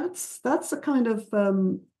 that's a kind of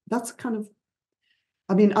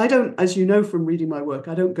I mean, I don't, as you know from reading my work,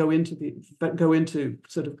 I don't go into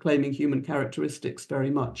sort of claiming human characteristics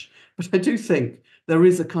very much, but I do think there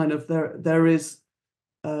is a kind of there is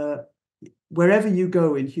wherever you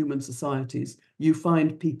go in human societies, you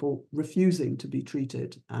find people refusing to be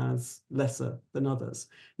treated as lesser than others.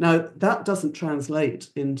 Now, that doesn't translate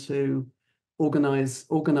into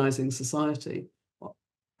organizing society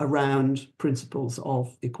around principles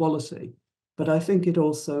of equality, but I think it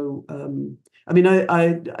also, I mean,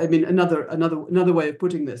 another way of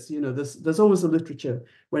putting this, there's always a literature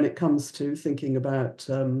when it comes to thinking about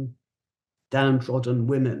downtrodden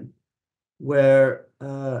women, where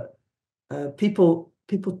people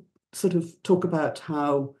sort of talk about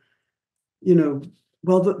how,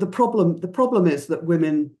 well, the problem is that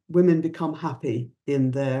women become happy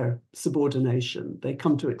in their subordination. They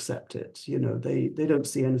come to accept it. They don't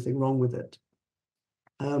see anything wrong with it.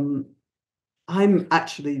 I'm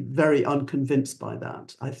actually very unconvinced by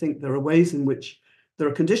that. I think there are ways in which there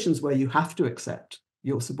are conditions where you have to accept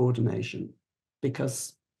your subordination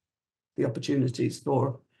because the opportunities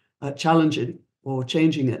for challenging or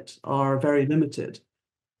changing it are very limited.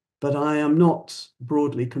 But I am not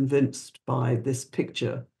broadly convinced by this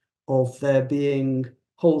picture of there being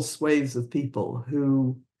whole swathes of people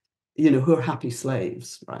who are happy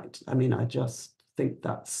slaves, right? I mean, I just think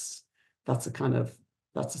that's a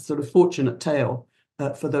sort of fortunate tale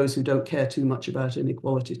for those who don't care too much about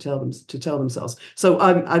inequality to tell themselves. So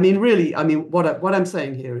what I'm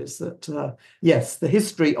saying here is that yes, the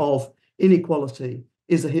history of inequality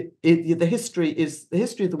is the history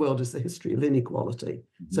of the world is the history of inequality.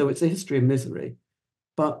 So it's a history of misery,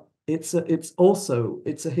 but it's also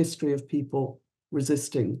a history of people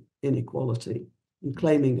resisting inequality and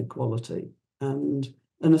claiming equality, and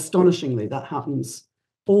astonishingly that happens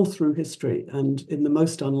all through history and in the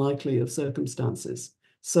most unlikely of circumstances.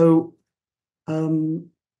 So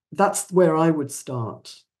that's where I would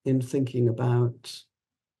start in thinking about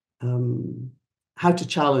how to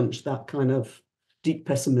challenge that kind of deep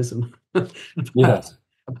pessimism about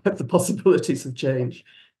the possibilities of change.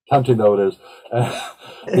 Counting though it is.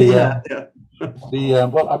 Yeah.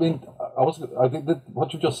 Well, I mean, I think that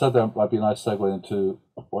what you just said there might be a nice segue into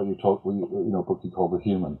what you talk, book you call The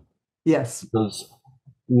Human. Yes. Because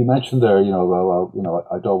you mentioned there, I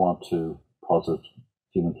don't want to posit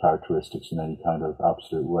human characteristics in any kind of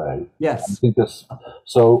absolute way. I Yes. think this.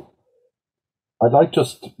 So I'd like,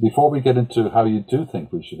 just before we get into how you do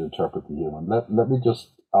think we should interpret the human, let me just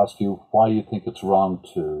ask you why you think it's wrong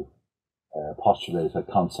to postulate a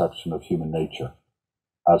conception of human nature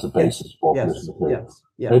as a basis for political theory. Yes.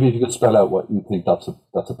 Yeah. Maybe if you could spell out what you think that's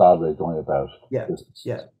a bad way of going about business.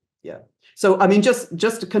 Yeah. So I mean,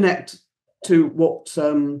 just to connect to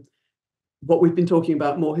what we've been talking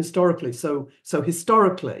about more historically. So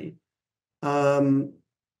historically, I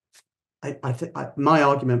think my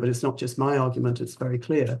argument, but it's not just my argument, it's very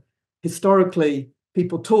clear. Historically,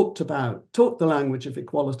 people talked the language of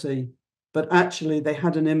equality, but actually they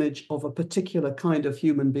had an image of a particular kind of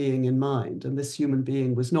human being in mind. And this human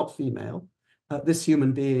being was not female. This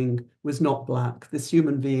human being was not Black. This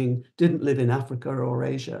human being didn't live in Africa or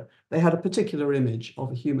Asia. They had a particular image of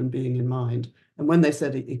a human being in mind. And when they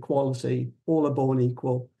said equality, all are born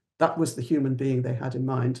equal, that was the human being they had in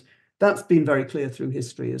mind. That's been very clear through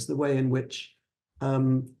history as the way in which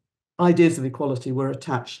ideas of equality were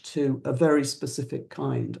attached to a very specific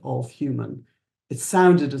kind of human. It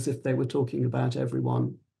sounded as if they were talking about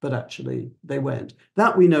everyone, but actually they weren't.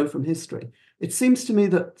 That we know from history. It seems to me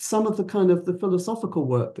that some of the kind of the philosophical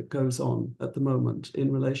work that goes on at the moment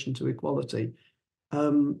in relation to equality,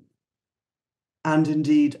 and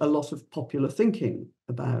indeed a lot of popular thinking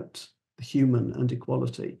about the human and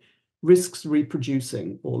equality, risks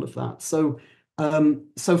reproducing all of that. So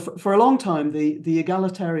for a long time, the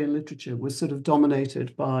egalitarian literature was sort of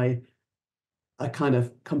dominated by a kind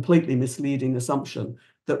of completely misleading assumption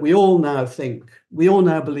that we all now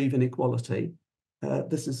believe in equality.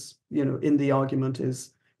 This is, in the argument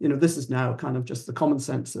is, this is now kind of just the common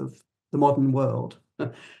sense of the modern world.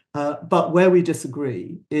 But where we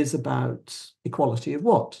disagree is about equality of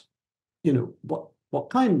what? What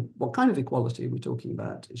kind of equality are we talking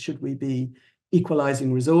about? Should we be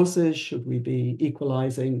equalizing resources? Should we be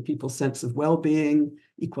equalizing people's sense of well-being,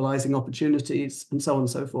 equalizing opportunities, and so on and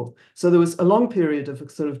so forth? So there was a long period of a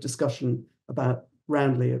sort of discussion about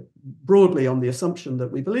broadly on the assumption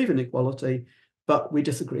that we believe in equality, but we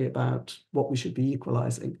disagree about what we should be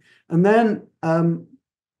equalizing. And then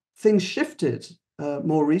things shifted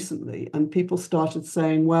more recently, and people started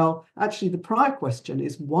saying, well, actually, the prior question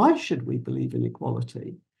is, why should we believe in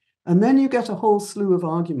equality? And then you get a whole slew of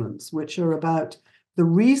arguments which are about the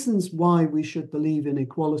reasons why we should believe in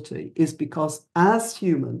equality is because as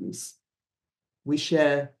humans, we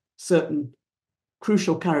share certain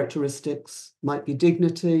crucial characteristics, might be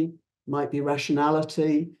dignity, might be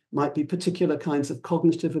rationality, might be particular kinds of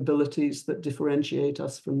cognitive abilities that differentiate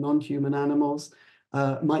us from non-human animals,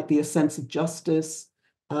 might be a sense of justice,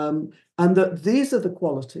 and that these are the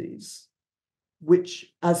qualities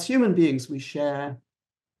which, as human beings, we share,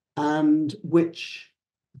 and which,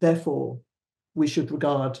 therefore, we should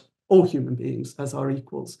regard all human beings as our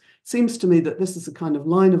equals. It seems to me that this is a kind of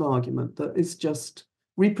line of argument that is just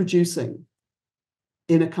reproducing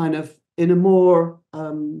in a more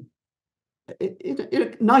in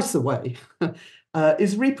a nicer way,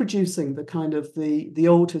 is reproducing the kind of the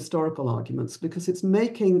old historical arguments, because it's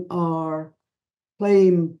making our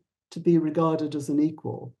claim to be regarded as an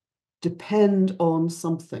equal depend on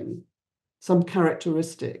something, some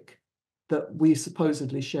characteristic that we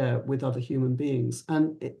supposedly share with other human beings.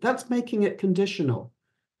 And that's making it conditional.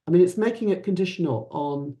 I mean, it's making it conditional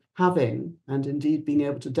on having, and indeed being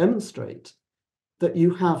able to demonstrate, that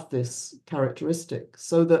you have this characteristic,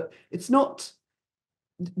 so that it's not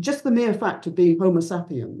just the mere fact of being Homo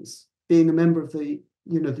sapiens, being a member of the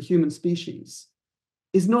human species,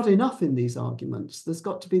 is not enough in these arguments. There's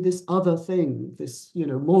got to be this other thing, this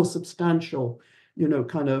more substantial,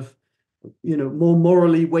 kind of more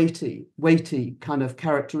morally weighty kind of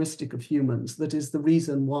characteristic of humans that is the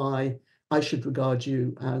reason why I should regard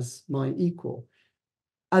you as my equal.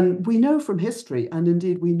 And we know from history, and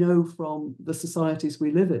indeed we know from the societies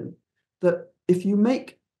we live in, that if you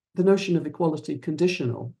make the notion of equality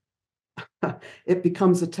conditional, it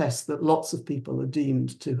becomes a test that lots of people are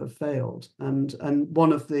deemed to have failed. And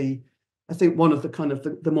one of the kind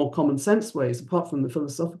of the more common sense ways, apart from the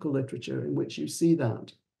philosophical literature in which you see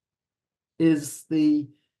that, is the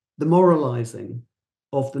moralizing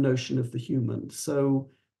of the notion of the human. So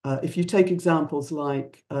if you take examples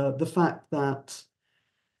like the fact that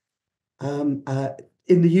in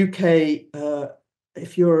the UK,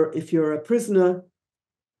 if you're a prisoner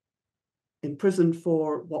imprisoned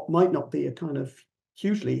for what might not be a kind of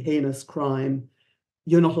hugely heinous crime,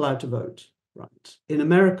 you're not allowed to vote, right? In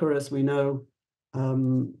America, as we know,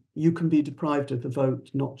 you can be deprived of the vote,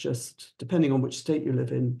 not just, depending on which state you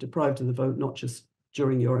live in, deprived of the vote, not just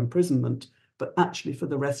during your imprisonment, but actually for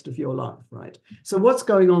the rest of your life, right? So what's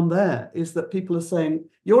going on there is that people are saying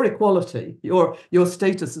your equality, your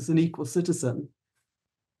status as an equal citizen,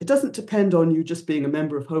 it doesn't depend on you just being a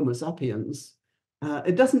member of Homo sapiens.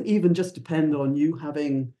 It doesn't even just depend on you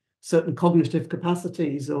having certain cognitive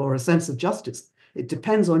capacities or a sense of justice. It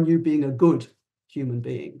depends on you being a good human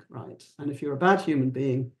being, right? And if you're a bad human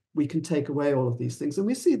being, we can take away all of these things. And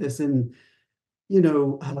we see this in,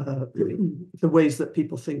 the ways that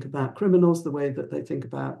people think about criminals, the way that they think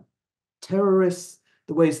about terrorists,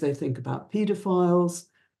 the ways they think about pedophiles.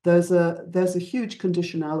 There's a huge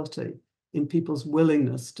conditionality in people's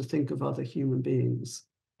willingness to think of other human beings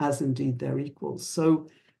as indeed their equals. So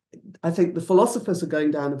I think the philosophers are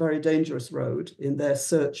going down a very dangerous road in their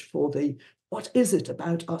search for what is it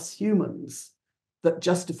about us humans that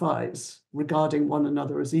justifies regarding one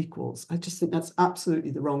another as equals? I just think that's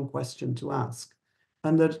absolutely the wrong question to ask.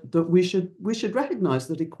 And that we should recognize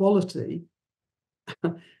that equality,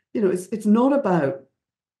 it's not about,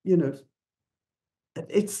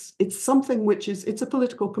 it's something which it's a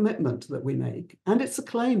political commitment that we make, and it's a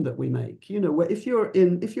claim that we make. If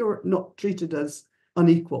you're not treated as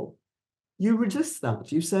unequal, you resist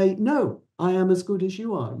that. You say, no, I am as good as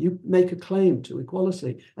you are. You make a claim to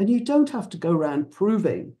equality, and you don't have to go around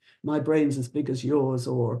proving my brain's as big as yours,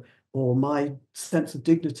 or my sense of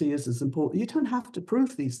dignity is as important. You don't have to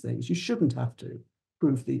prove these things. You shouldn't have to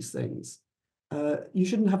prove these things. You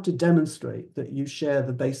shouldn't have to demonstrate that you share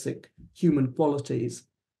the basic human qualities.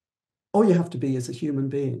 All you have to be is a human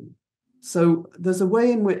being. So there's a way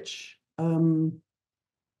in which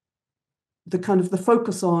the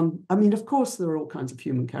focus on, of course, there are all kinds of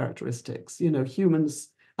human characteristics, humans,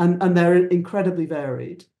 and they're incredibly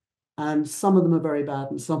varied. And some of them are very bad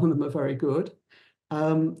and some of them are very good.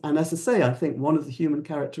 And as I say, I think one of the human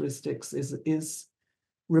characteristics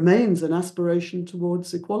remains an aspiration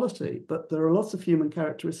towards equality, but there are lots of human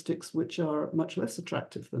characteristics which are much less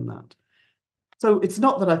attractive than that. So it's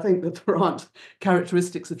not that I think that there aren't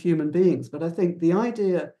characteristics of human beings, but I think the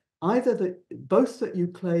idea either that you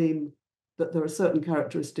claim that there are certain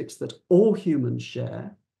characteristics that all humans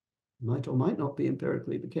share, might or might not be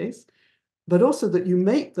empirically the case, but also that you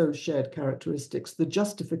make those shared characteristics the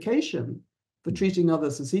justification for treating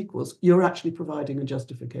others as equals, you're actually providing a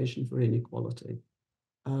justification for inequality.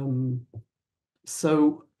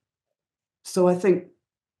 So I think,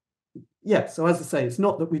 so as I say, it's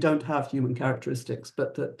not that we don't have human characteristics,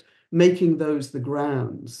 but that making those the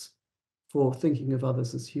grounds for thinking of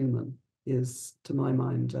others as human is, to my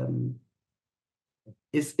mind,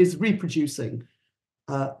 is reproducing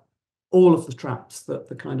all of the traps that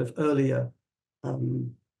the kind of earlier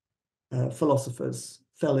philosophers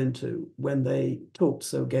fell into when they talked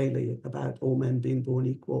so gaily about all men being born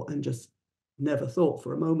equal and just never thought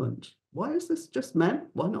for a moment, why is this just men?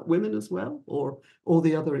 Why not women as well? Or all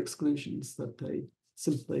the other exclusions that they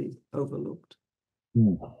simply overlooked.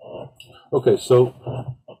 Okay, so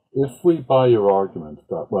if we buy your argument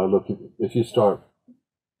that, well, look, if you start...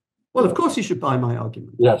 Well, of course you should buy my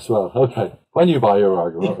argument. Yes, well, okay. When you buy your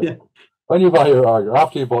argument, okay. Yeah. When you buy your argument,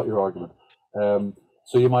 after you bought your argument,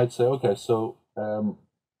 so you might say, okay, so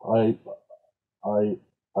I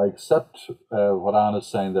accept what Anne is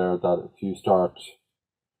saying there, that if you start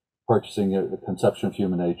purchasing a conception of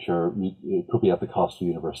human nature, it could be at the cost of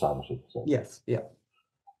universality. So. Yes, yeah.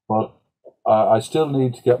 But I still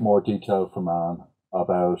need to get more detail from Anne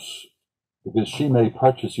about, because she may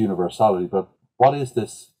purchase universality, but what is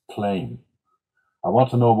this claim? I want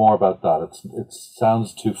to know more about that. It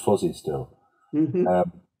sounds too fuzzy still. Mm-hmm.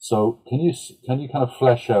 So can you kind of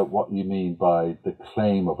flesh out what you mean by the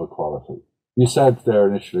claim of equality? You said there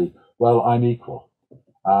initially, well, I'm equal,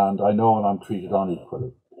 and I know and I'm treated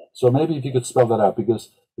unequally. So maybe if you could spell that out,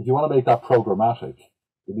 because if you want to make that programmatic,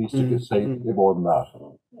 it needs to say more than that.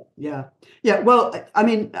 Yeah. Well,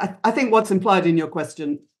 I think what's implied in your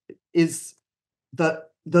question is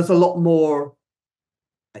that there's a lot more.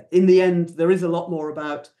 In the end, there is a lot more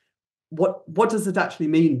about what does it actually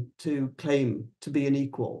mean to claim to be an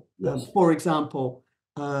equal. Yes. For example,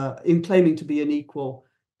 in claiming to be an equal,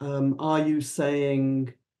 are you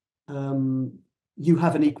saying you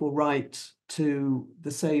have an equal right to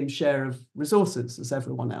the same share of resources as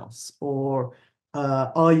everyone else? Or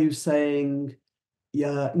are you saying,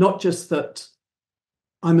 not just that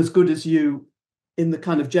I'm as good as you in the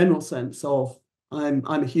kind of general sense of I'm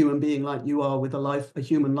a human being like you are with a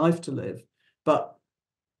human life to live, but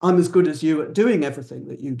I'm as good as you at doing everything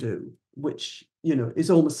that you do, which, is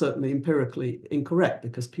almost certainly empirically incorrect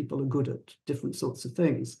because people are good at different sorts of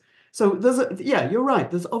things. So you're right.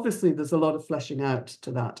 There's a lot of fleshing out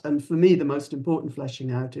to that. And for me, the most important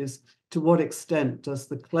fleshing out is to what extent does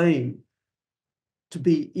the claim to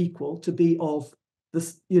be equal, to be of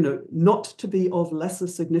this, not to be of lesser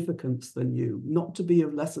significance than you, not to be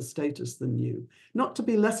of lesser status than you, not to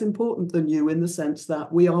be less important than you in the sense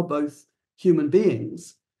that we are both human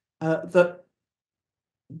beings, that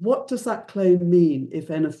what does that claim mean, if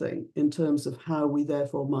anything, in terms of how we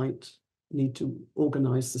therefore might need to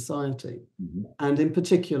organize society? Mm-hmm. And in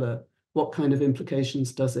particular, what kind of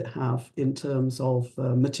implications does it have in terms of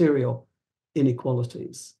material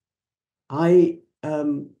inequalities? I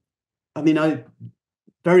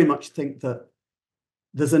very much think that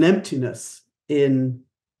there's an emptiness in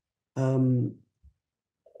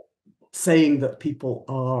saying that people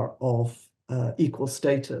are of equal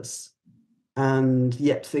status, and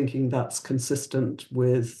yet thinking that's consistent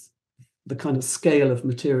with the kind of scale of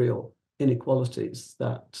material inequalities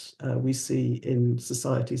that we see in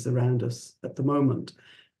societies around us at the moment.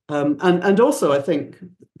 And also, I think,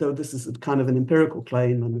 though this is a kind of an empirical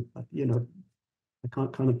claim, and I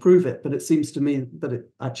can't kind of prove it, but it seems to me that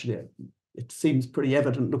it seems pretty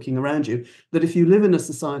evident looking around you that if you live in a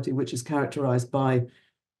society which is characterized by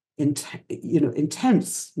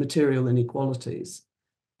intense material inequalities,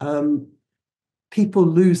 people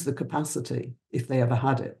lose the capacity, if they ever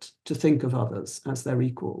had it, to think of others as their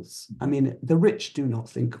equals. I mean, the rich do not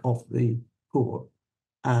think of the poor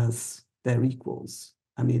as their equals.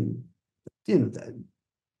 I mean,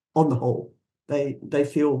 on the whole, they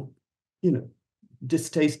feel,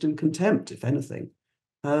 distaste and contempt, if anything.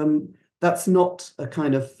 That's not a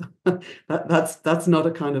kind of that's not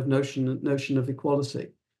a kind of notion of equality.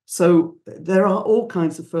 So there are all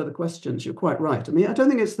kinds of further questions. You're quite right. I mean, I don't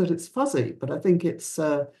think it's that it's fuzzy, but I think it's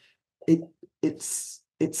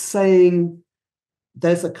saying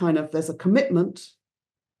there's a commitment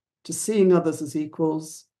to seeing others as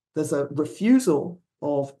equals. There's a refusal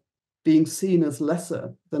of being seen as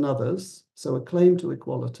lesser than others, so a claim to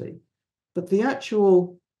equality. But the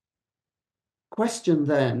actual question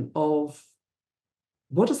then of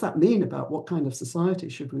what does that mean about what kind of society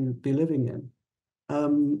should we be living in?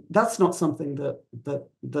 That's not something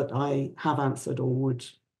that I have answered or would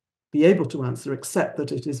be able to answer, except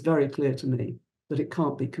that it is very clear to me that it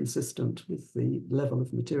can't be consistent with the level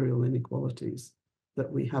of material inequalities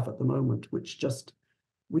that we have at the moment, which just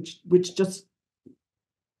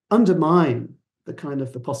undermine the kind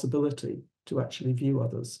of the possibility to actually view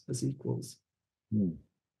others as equals.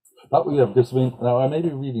 Because now I may be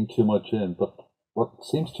reading too much in, but what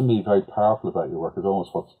seems to me very powerful about your work is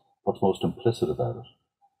almost what's most implicit about it.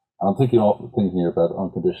 I'm thinking here about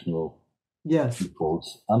unconditional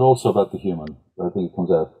equals, and also about the human. I think it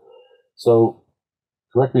comes out. So,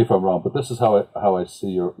 correct me if I'm wrong, but this is how I see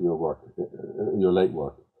your work, your late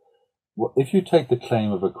work. If you take the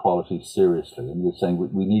claim of equality seriously, and you're saying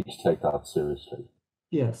we need to take that seriously,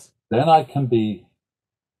 yes, then I can be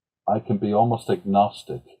almost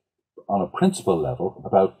agnostic on a principle level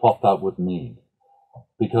about what that would mean,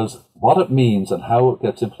 because what it means and how it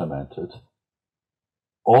gets implemented,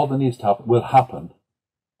 all that needs to happen will happen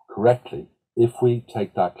correctly if we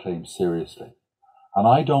take that claim seriously. And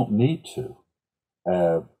I don't need to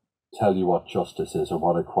tell you what justice is or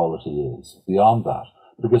what equality is beyond that,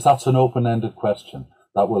 because that's an open-ended question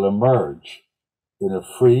that will emerge in a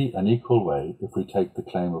free and equal way if we take the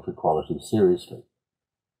claim of equality seriously.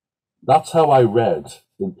 That's how I read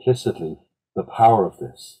implicitly the power of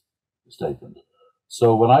this statement.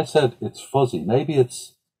 So when I said it's fuzzy, maybe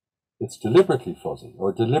it's deliberately fuzzy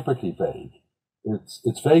or deliberately vague.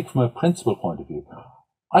 It's vague from a principle point of view.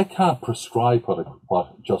 I can't prescribe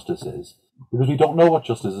what justice is, because we don't know what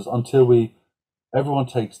justice is until everyone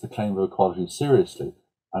takes the claim of equality seriously.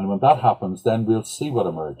 And when that happens, then we'll see what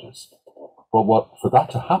emerges. But for that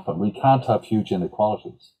to happen, we can't have huge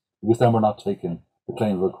inequalities, because then we're not taking the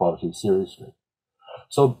claim of equality seriously.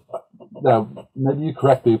 So now, maybe you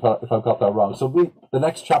correct me if I've got that wrong. So the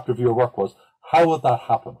next chapter of your work was, how would that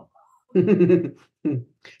happen?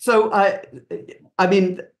 So I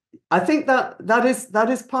mean, I think that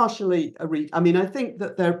is partially a read. I mean, I think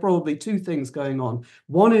that there are probably two things going on.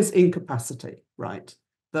 One is incapacity, right?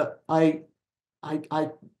 That I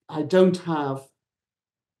don't have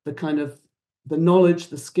the kind of the knowledge,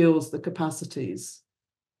 the skills, the capacities,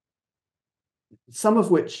 some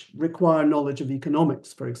of which require knowledge of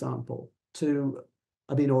economics, for example,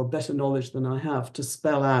 or better knowledge than I have, to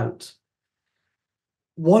spell out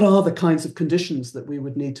what are the kinds of conditions that we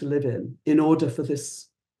would need to live in order for this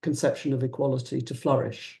conception of equality to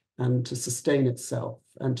flourish and to sustain itself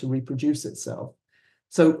and to reproduce itself.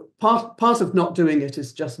 So part of not doing it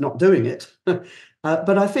is just not doing it.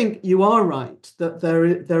 But I think you are right that there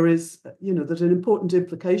is, that an important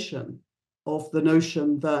implication of the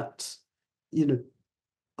notion that,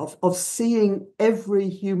 of seeing every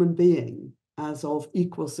human being as of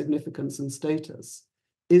equal significance and status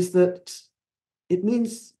is that it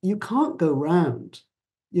means you can't go round,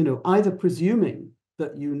 either presuming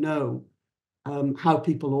that how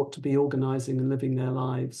people ought to be organizing and living their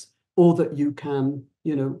lives, or that you can,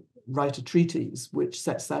 write a treatise which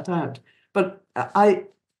sets that out. But I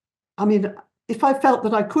mean, if I felt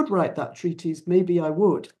that I could write that treatise, maybe I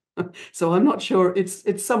would. So I'm not sure.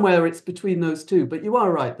 It's somewhere it's between those two. But you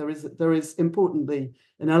are right. There is importantly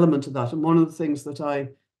an element of that. And one of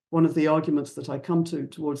the arguments that I come to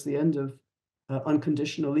towards the end of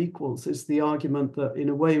Unconditional Equals is the argument that in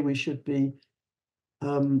a way we shouldn't be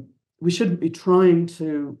trying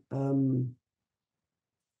to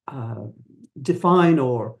define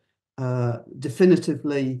or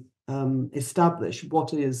definitively establish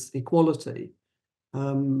what is equality.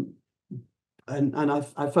 And I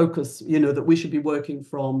focus, that we should be working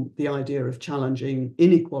from the idea of challenging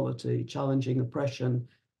inequality, challenging oppression,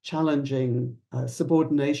 challenging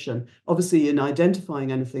subordination. Obviously, in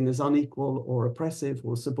identifying anything as unequal or oppressive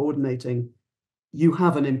or subordinating, you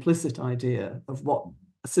have an implicit idea of what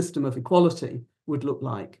a system of equality would look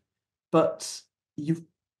like, but you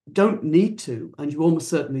don't need to, and you almost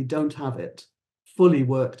certainly don't have it fully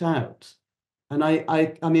worked out. And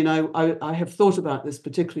I have thought about this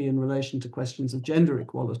particularly in relation to questions of gender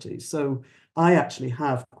equality. So I actually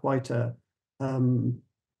have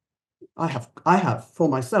I have for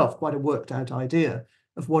myself quite a worked out idea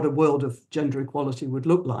of what a world of gender equality would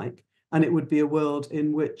look like. And it would be a world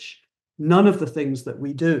in which none of the things that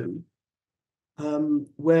we do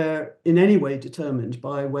were in any way determined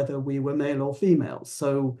by whether we were male or female.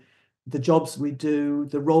 So the jobs we do,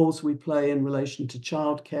 the roles we play in relation to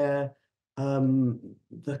childcare,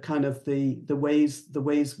 the kind of the ways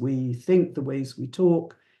we think, the ways we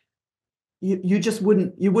talk, you just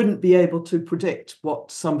wouldn't be able to predict what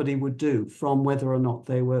somebody would do from whether or not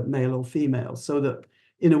they were male or female, so that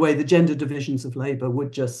in a way the gender divisions of labor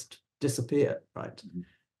would just disappear, right? Mm-hmm.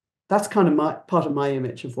 That's kind of part of my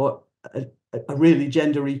image of what a really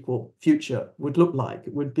gender equal future would look like.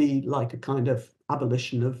 It would be like a kind of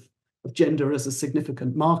abolition of gender as a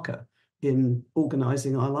significant marker in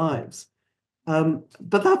organizing our lives.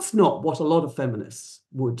 But that's not what a lot of feminists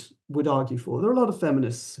would argue for. There are a lot of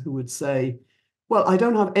feminists who would say, well, I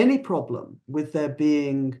don't have any problem with there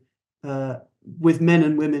being, with men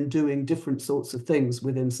and women doing different sorts of things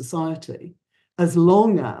within society, as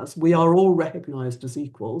long as we are all recognized as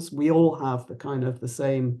equals, we all have the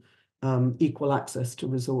same equal access to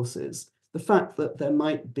resources. The fact that there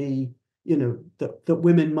might be, that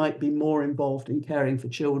women might be more involved in caring for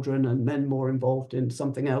children and men more involved in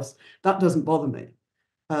something else, that doesn't bother me.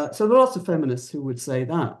 So there are lots of feminists who would say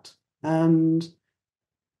that. And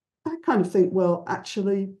I kind of think, well,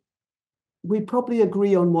 actually, we probably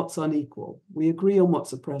agree on what's unequal. We agree on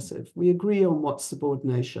what's oppressive. We agree on what's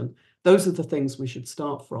subordination. Those are the things we should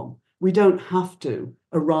start from. We don't have to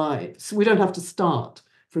we don't have to start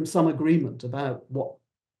from some agreement about what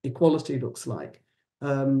equality looks like.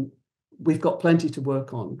 We've got plenty to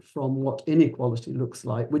work on from what inequality looks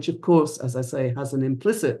like, which, of course, as I say, has an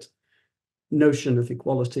implicit notion of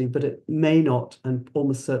equality, but it may not, and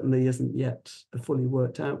almost certainly isn't yet a fully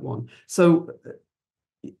worked out one.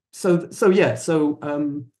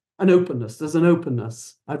 An openness. There's an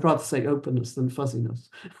openness. I'd rather say openness than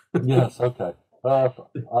fuzziness. Yes. Okay. I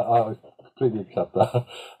completely accept that.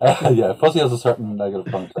 Yeah, fuzzy has a certain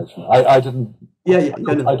negative connotation. I didn't. Yeah.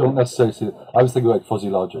 I don't necessarily see it. I was thinking like fuzzy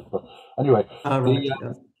logic, but anyway. Right,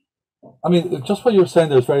 yeah. I mean, just what you were saying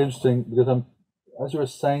there is very interesting, because as you were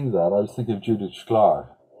saying that, I was thinking of Judith Shklar.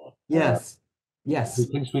 Yes. Who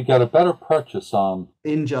thinks we get a better purchase on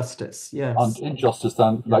injustice, yes. On injustice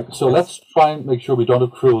than let's try and make sure we don't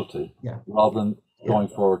have cruelty, rather than going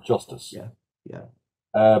for justice.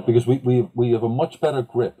 Because we have a much better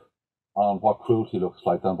grip on what cruelty looks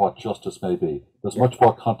like than what justice may be. There's much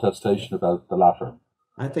more contestation about the latter.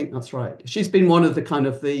 I think that's right. She's been one of the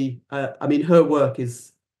her work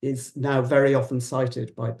is now very often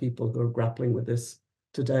cited by people who are grappling with this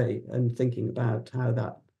today and thinking about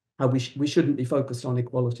how we shouldn't be focused on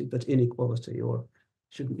equality, but inequality, or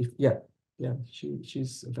shouldn't be.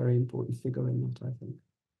 She's a very important figure in that, I think.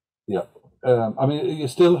 Yeah. I mean, you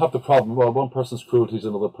still have the problem. Well, one person's cruelty is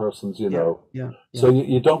another person's, So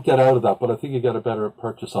you don't get out of that, but I think you get a better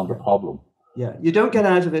purchase on the problem. Yeah, you don't get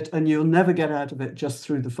out of it, and you'll never get out of it just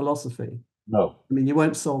through the philosophy. No. I mean, you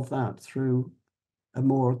won't solve that through a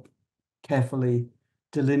more carefully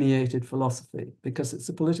delineated philosophy, because it's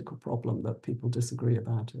a political problem that people disagree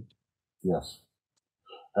about it. Yes.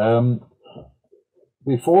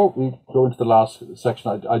 Before we go into the last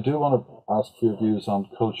section, I do want to ask for your views on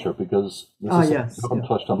culture, because this is something we Yes, haven't yeah.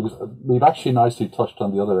 touched on, because we've actually nicely touched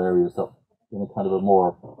on the other areas that in a kind of a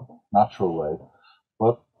more natural way.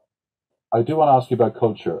 But I do want to ask you about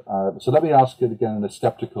culture. So let me ask it again in a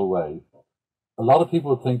skeptical way. A lot of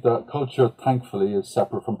people think that culture, thankfully, is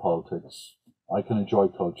separate from politics. I can enjoy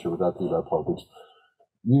culture without thinking about politics.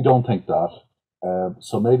 You don't think that.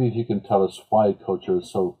 So maybe if you can tell us why culture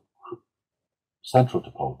is so central to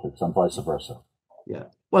politics and vice versa. Yeah.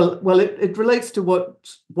 Well, it relates to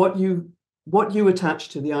what you attach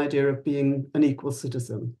to the idea of being an equal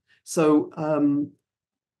citizen. So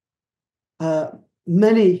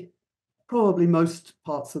many, probably most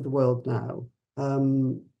parts of the world now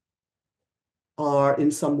are in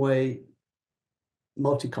some way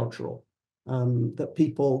multicultural. That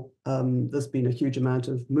people, there's been a huge amount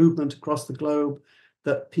of movement across the globe,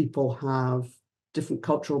 that people have different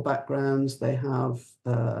cultural backgrounds, they have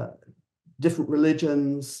different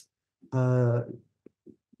religions. In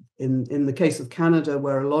the case of Canada,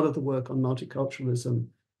 where a lot of the work on multiculturalism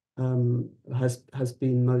has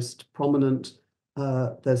been most prominent,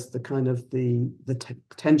 there's the kind of the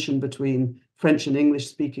tension between French and English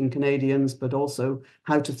speaking Canadians, but also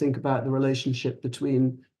how to think about the relationship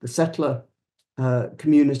between the settler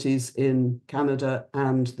communities in Canada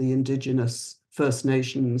and the Indigenous First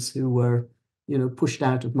Nations who were, pushed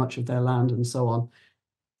out of much of their land and so on.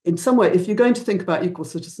 In some way, if you're going to think about equal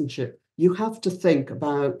citizenship, you have to think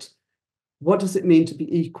about what does it mean to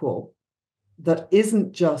be equal that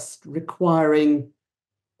isn't just requiring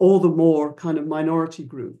all the more kind of minority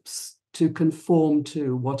groups to conform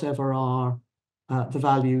to whatever are the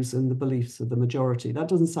values and the beliefs of the majority. That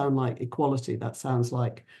doesn't sound like equality. That sounds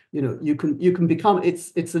like, you can become,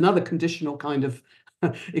 it's another conditional kind of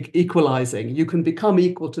equalizing. You can become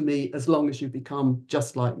equal to me as long as you become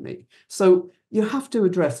just like me. So you have to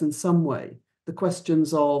address in some way the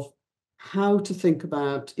questions of how to think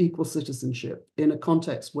about equal citizenship in a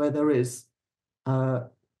context where there is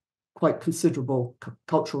quite considerable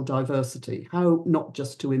cultural diversity, how not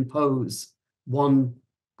just to impose one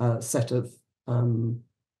set of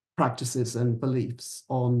practices and beliefs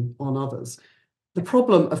on others. The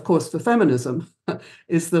problem, of course, for feminism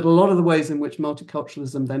is that a lot of the ways in which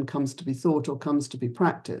multiculturalism then comes to be thought or comes to be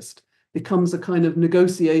practiced becomes a kind of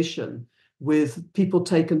negotiation with people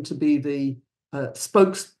taken to be the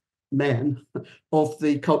spokesmen of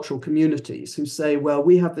the cultural communities who say, well,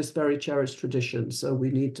 we have this very cherished tradition, so we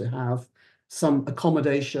need to have some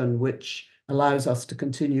accommodation which allows us to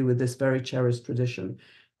continue with this very cherished tradition.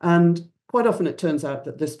 And quite often it turns out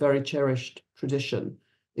that this very cherished tradition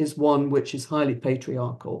is one which is highly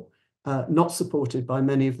patriarchal, not supported by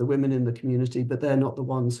many of the women in the community, but they're not the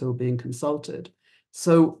ones who are being consulted.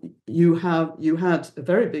 So you had a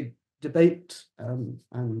very big debate, and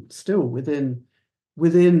still within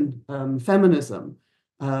feminism,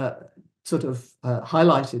 sort of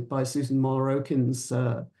highlighted by Susan Moller-Okin's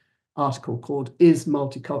article called "Is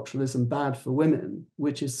Multiculturalism Bad for Women?",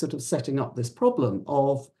 which is sort of setting up this problem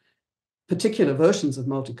of particular versions of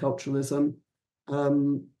multiculturalism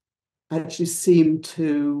actually seem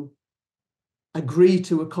to agree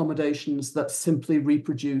to accommodations that simply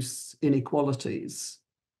reproduce inequalities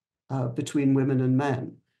between women and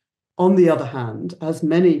men. On the other hand, as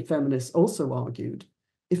many feminists also argued,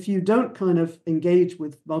 if you don't kind of engage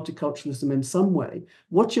with multiculturalism in some way,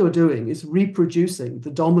 what you're doing is reproducing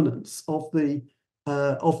the dominance of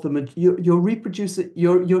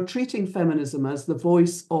you're treating feminism as the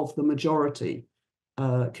voice of the majority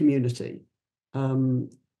community,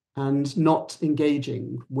 and not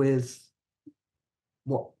engaging with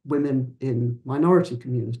what women in minority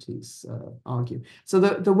communities argue. So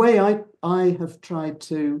the way I have tried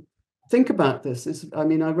to think about this is, I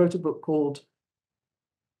wrote a book called,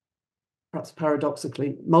 perhaps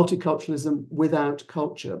paradoxically, Multiculturalism Without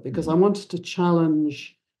Culture, because I wanted to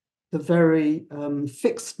challenge the very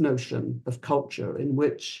fixed notion of culture in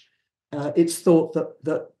which it's thought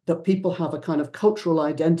that people have a kind of cultural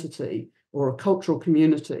identity or a cultural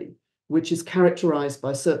community which is characterized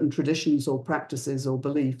by certain traditions or practices or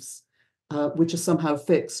beliefs, which are somehow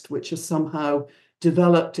fixed, which are somehow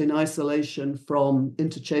developed in isolation from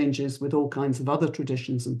interchanges with all kinds of other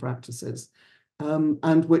traditions and practices,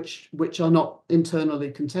 and which are not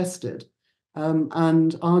internally contested,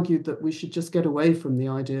 and argued that we should just get away from the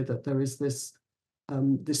idea that there is this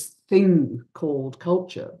thing called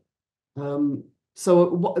culture. So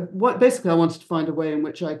what basically I wanted to find a way in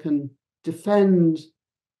which I can defend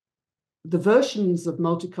the versions of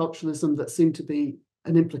multiculturalism that seem to be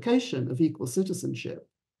an implication of equal citizenship,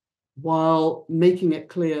 while making it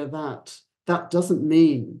clear that that doesn't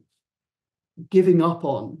mean giving up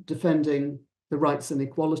on defending the rights and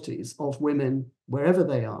equalities of women wherever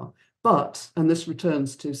they are. But, and this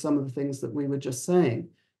returns to some of the things that we were just saying,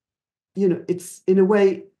 it's in a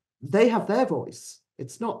way, they have their voice.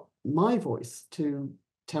 It's not my voice to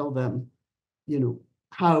tell them,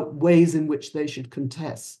 how ways in which they should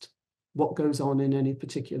contest what goes on in any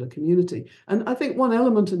particular community. And I think one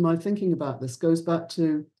element in my thinking about this goes back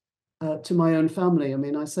to my own family. I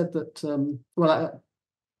mean, I said that,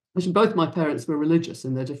 actually, both my parents were religious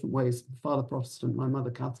in their different ways. Father Protestant, my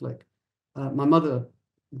mother Catholic. My mother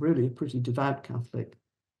really a pretty devout Catholic.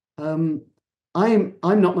 I'm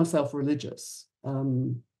not myself religious,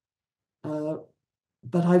 but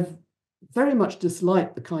I've very much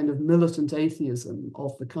disliked the kind of militant atheism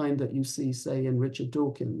of the kind that you see, say, in Richard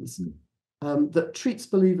Dawkins, that treats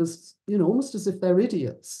believers, almost as if they're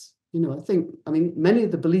idiots. I mean, many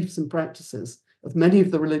of the beliefs and practices of many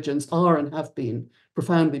of the religions are and have been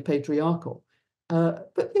profoundly patriarchal.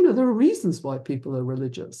 But, there are reasons why people are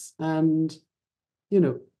religious. And,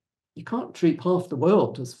 you can't treat half the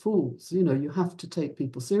world as fools. You have to take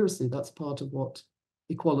people seriously. That's part of what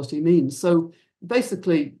equality means. So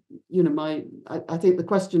basically, I think the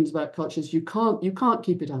questions about cultures, you can't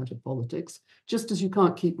keep it out of politics, just as you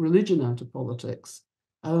can't keep religion out of politics.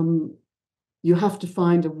 You have to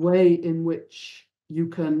find a way in which you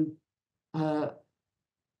can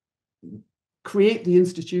create the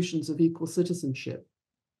institutions of equal citizenship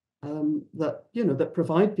that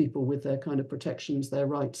provide people with their kind of protections, their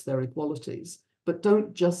rights, their equalities, but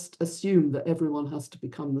don't just assume that everyone has to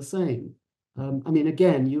become the same. I mean,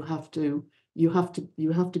 again, you have to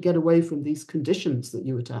get away from these conditions that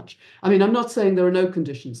you attach. I mean, I'm not saying there are no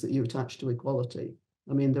conditions that you attach to equality.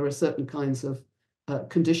 I mean, there are certain kinds of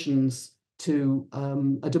conditions to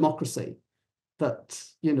a democracy that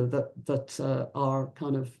are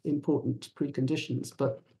kind of important preconditions.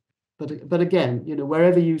 But again,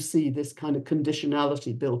 wherever you see this kind of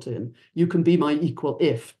conditionality built in, you can be my equal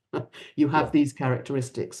if you have these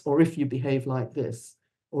characteristics, or if you behave like this,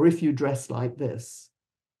 or if you dress like this.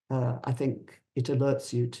 I think it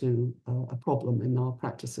alerts you to a problem in our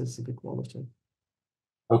practices of equality.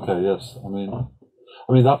 Okay, yes. I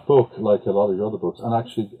mean that book, like a lot of your other books, and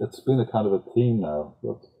actually it's been a kind of a theme now,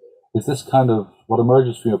 is this kind of, what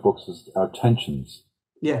emerges from your books are tensions.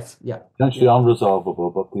 Yes, yeah. Potentially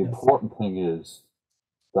unresolvable, but the important thing is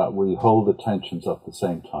that we hold the tensions at the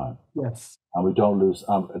same time. Yes. And we don't lose,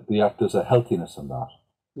 there's a healthiness in that.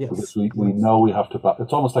 Yes. Because we know we have to,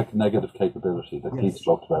 it's almost like negative capability that Keith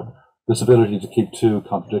talked about. This ability to keep two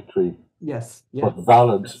contradictory, but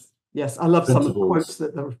valid. Yes, I love some of the quotes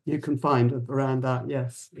that you can find around that.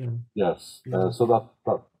 Yes. Yeah. Yes. So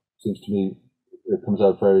that seems to me, it comes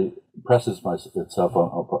out impresses itself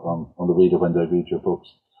on the reader when they read your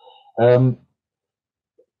books. A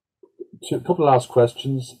couple of last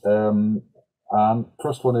questions. And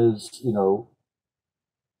first one is,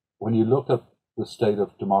 when you look at the state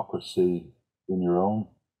of democracy in your own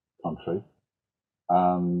country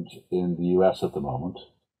and in the US at the moment,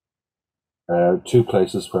 two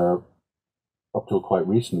places where up till quite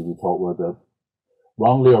recently we thought were the,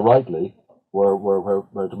 wrongly or rightly,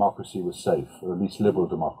 where democracy was safe, or at least liberal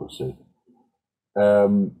democracy.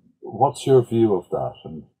 What's your view of that?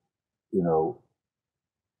 And,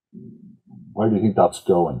 where do you think that's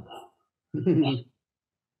going?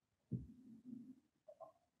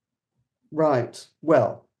 Right.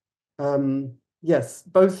 Well, yes,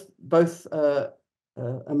 both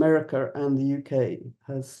America and the UK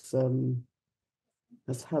has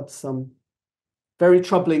had some very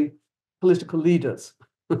troubling political leaders,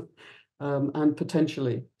 and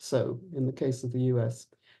potentially so in the case of the US.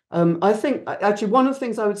 I think actually one of the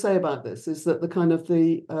things I would say about this is that the kind of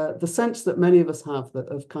the sense that many of us have that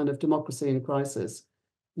of kind of democracy in crisis,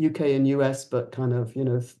 UK and US, but kind of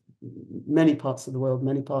many parts of the world,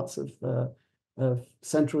 many parts of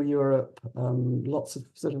Central Europe, lots of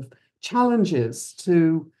sort of challenges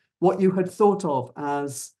to what you had thought of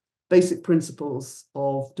as basic principles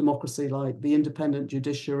of democracy, like the independent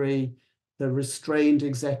judiciary, the restrained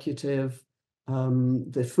executive,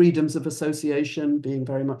 the freedoms of association being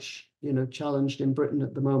very much, challenged in Britain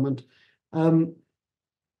at the moment.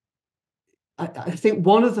 I think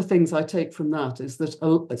one of the things I take from that is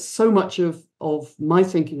that so much of my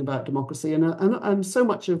thinking about democracy and so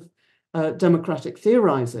much of democratic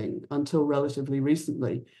theorizing until relatively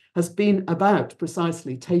recently has been about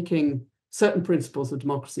precisely taking certain principles of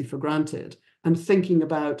democracy for granted and thinking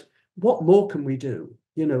about what more can we do?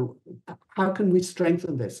 How can we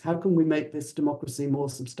strengthen this? How can we make this democracy more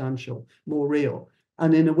substantial, more real?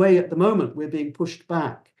 And in a way, at the moment, we're being pushed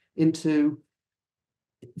back into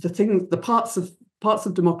the parts of parts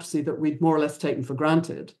of democracy that we'd more or less taken for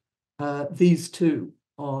granted, these too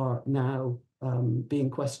are now being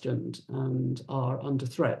questioned and are under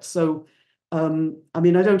threat. So, I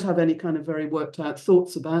mean, I don't have any kind of very worked out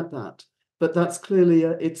thoughts about that, but that's clearly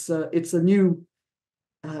it's a new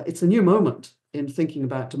moment in thinking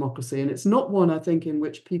about democracy, and it's not one, I think, in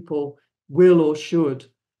which people will or should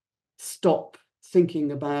stop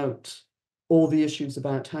thinking about all the issues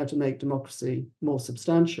about how to make democracy more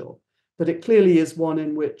substantial. But it clearly is one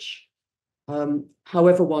in which,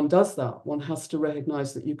 however one does that, one has to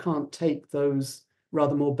recognize that you can't take those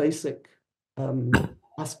rather more basic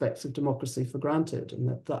aspects of democracy for granted, and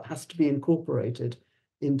that has to be incorporated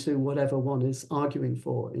into whatever one is arguing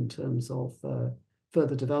for in terms of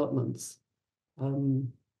further developments.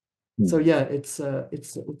 So yeah, it's a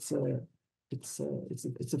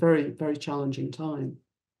very, very challenging time,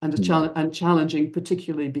 and challenging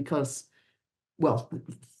particularly because, well,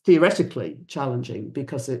 theoretically challenging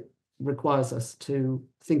because it requires us to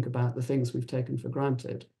think about the things we've taken for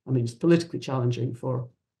granted. I mean, it's politically challenging for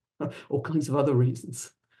all kinds of other reasons.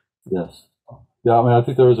 Yes. Yeah, I mean, I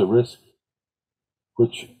think there is a risk,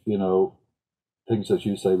 which, things, as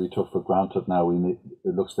you say, we took for granted now,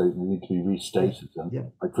 it looks like we need to be restated.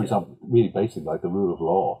 And like, for example, really basic, like the rule of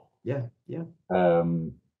law. Yeah. If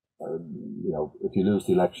you lose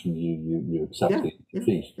the election, you accept the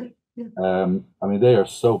defeat. I mean, they are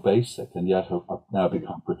so basic and yet have now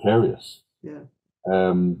become precarious.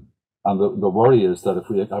 And the worry is that if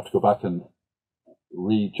we have to go back and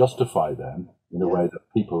re-justify them in a way that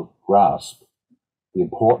people grasp the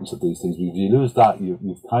importance of these things, if you lose that, you're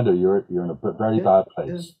in a very bad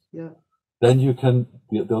place. Then you can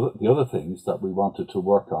the other things that we wanted to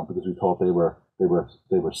work on because we thought they were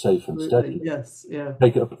safe and steady.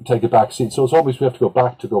 Take a back seat. So it's always we have to go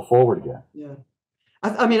back to go forward again.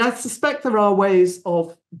 I mean, I suspect there are ways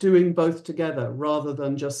of doing both together rather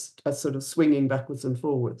than just a sort of swinging backwards and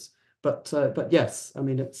forwards. But yes, I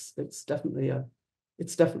mean, it's definitely a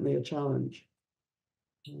challenge.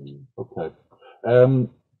 Okay,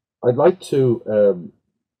 I'd like to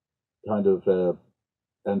kind of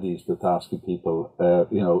end these with asking people,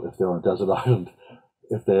 if they're on a desert island,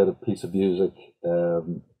 if they had a piece of music, a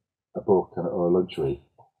book, or a luxury.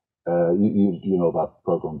 You know that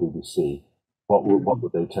program BBC. What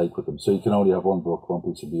would they take with them? So you can only have one book, one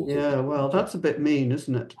piece of music. Yeah, well, that's a bit mean,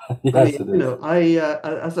 isn't it? Yes, I mean,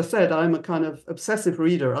 as I said, I'm a kind of obsessive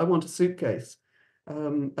reader. I want a suitcase.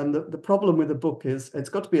 And the problem with a book is it's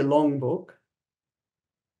got to be a long book,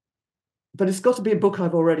 but it's got to be a book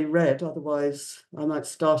I've already read. Otherwise, I might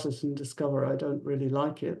start it and discover I don't really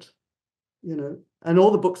like it, And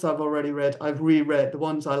all the books I've already read, I've reread. The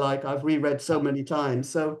ones I like, I've reread so many times.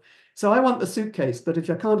 So I want the suitcase, but if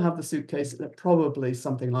I can't have the suitcase, then probably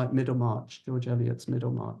something like Middlemarch, George Eliot's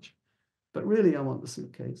Middlemarch. But really, I want the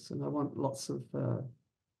suitcase, and I want lots of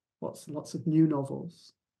new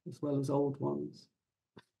novels as well as old ones.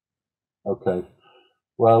 Okay.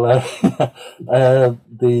 Well,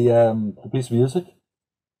 the piece of music.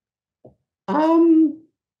 Again,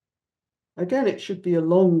 it should be a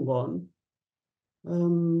long one.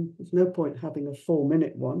 There's no point having a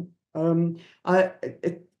 4-minute one.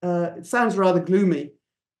 It sounds rather gloomy,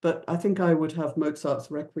 but I think I would have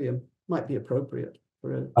Mozart's Requiem. Might be appropriate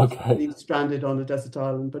for being stranded on a desert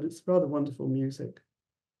island, but it's rather wonderful music.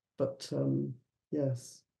 But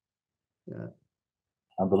yes, yeah.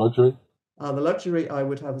 And the luxury? The luxury, I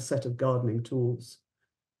would have a set of gardening tools.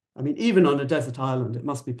 I mean, even on a desert island, it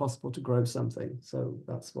must be possible to grow something. So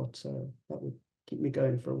that's what that would keep me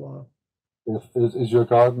going for a while. Is your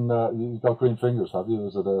garden? You've got green fingers, have you?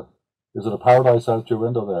 Is it a paradise out your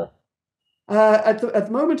window there? At the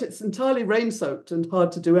moment, it's entirely rain-soaked and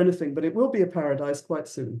hard to do anything, but it will be a paradise quite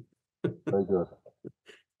soon. Very good.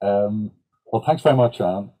 Well, thanks very much,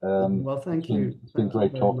 Anne. Well, thank you. It's been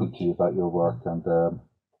great talking to you about your work, and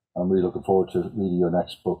I'm really looking forward to reading your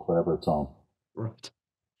next book, whatever it's on. Right.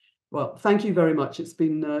 Well, thank you very much. It's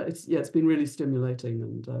been really stimulating,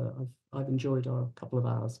 and I've enjoyed our couple of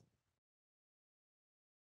hours.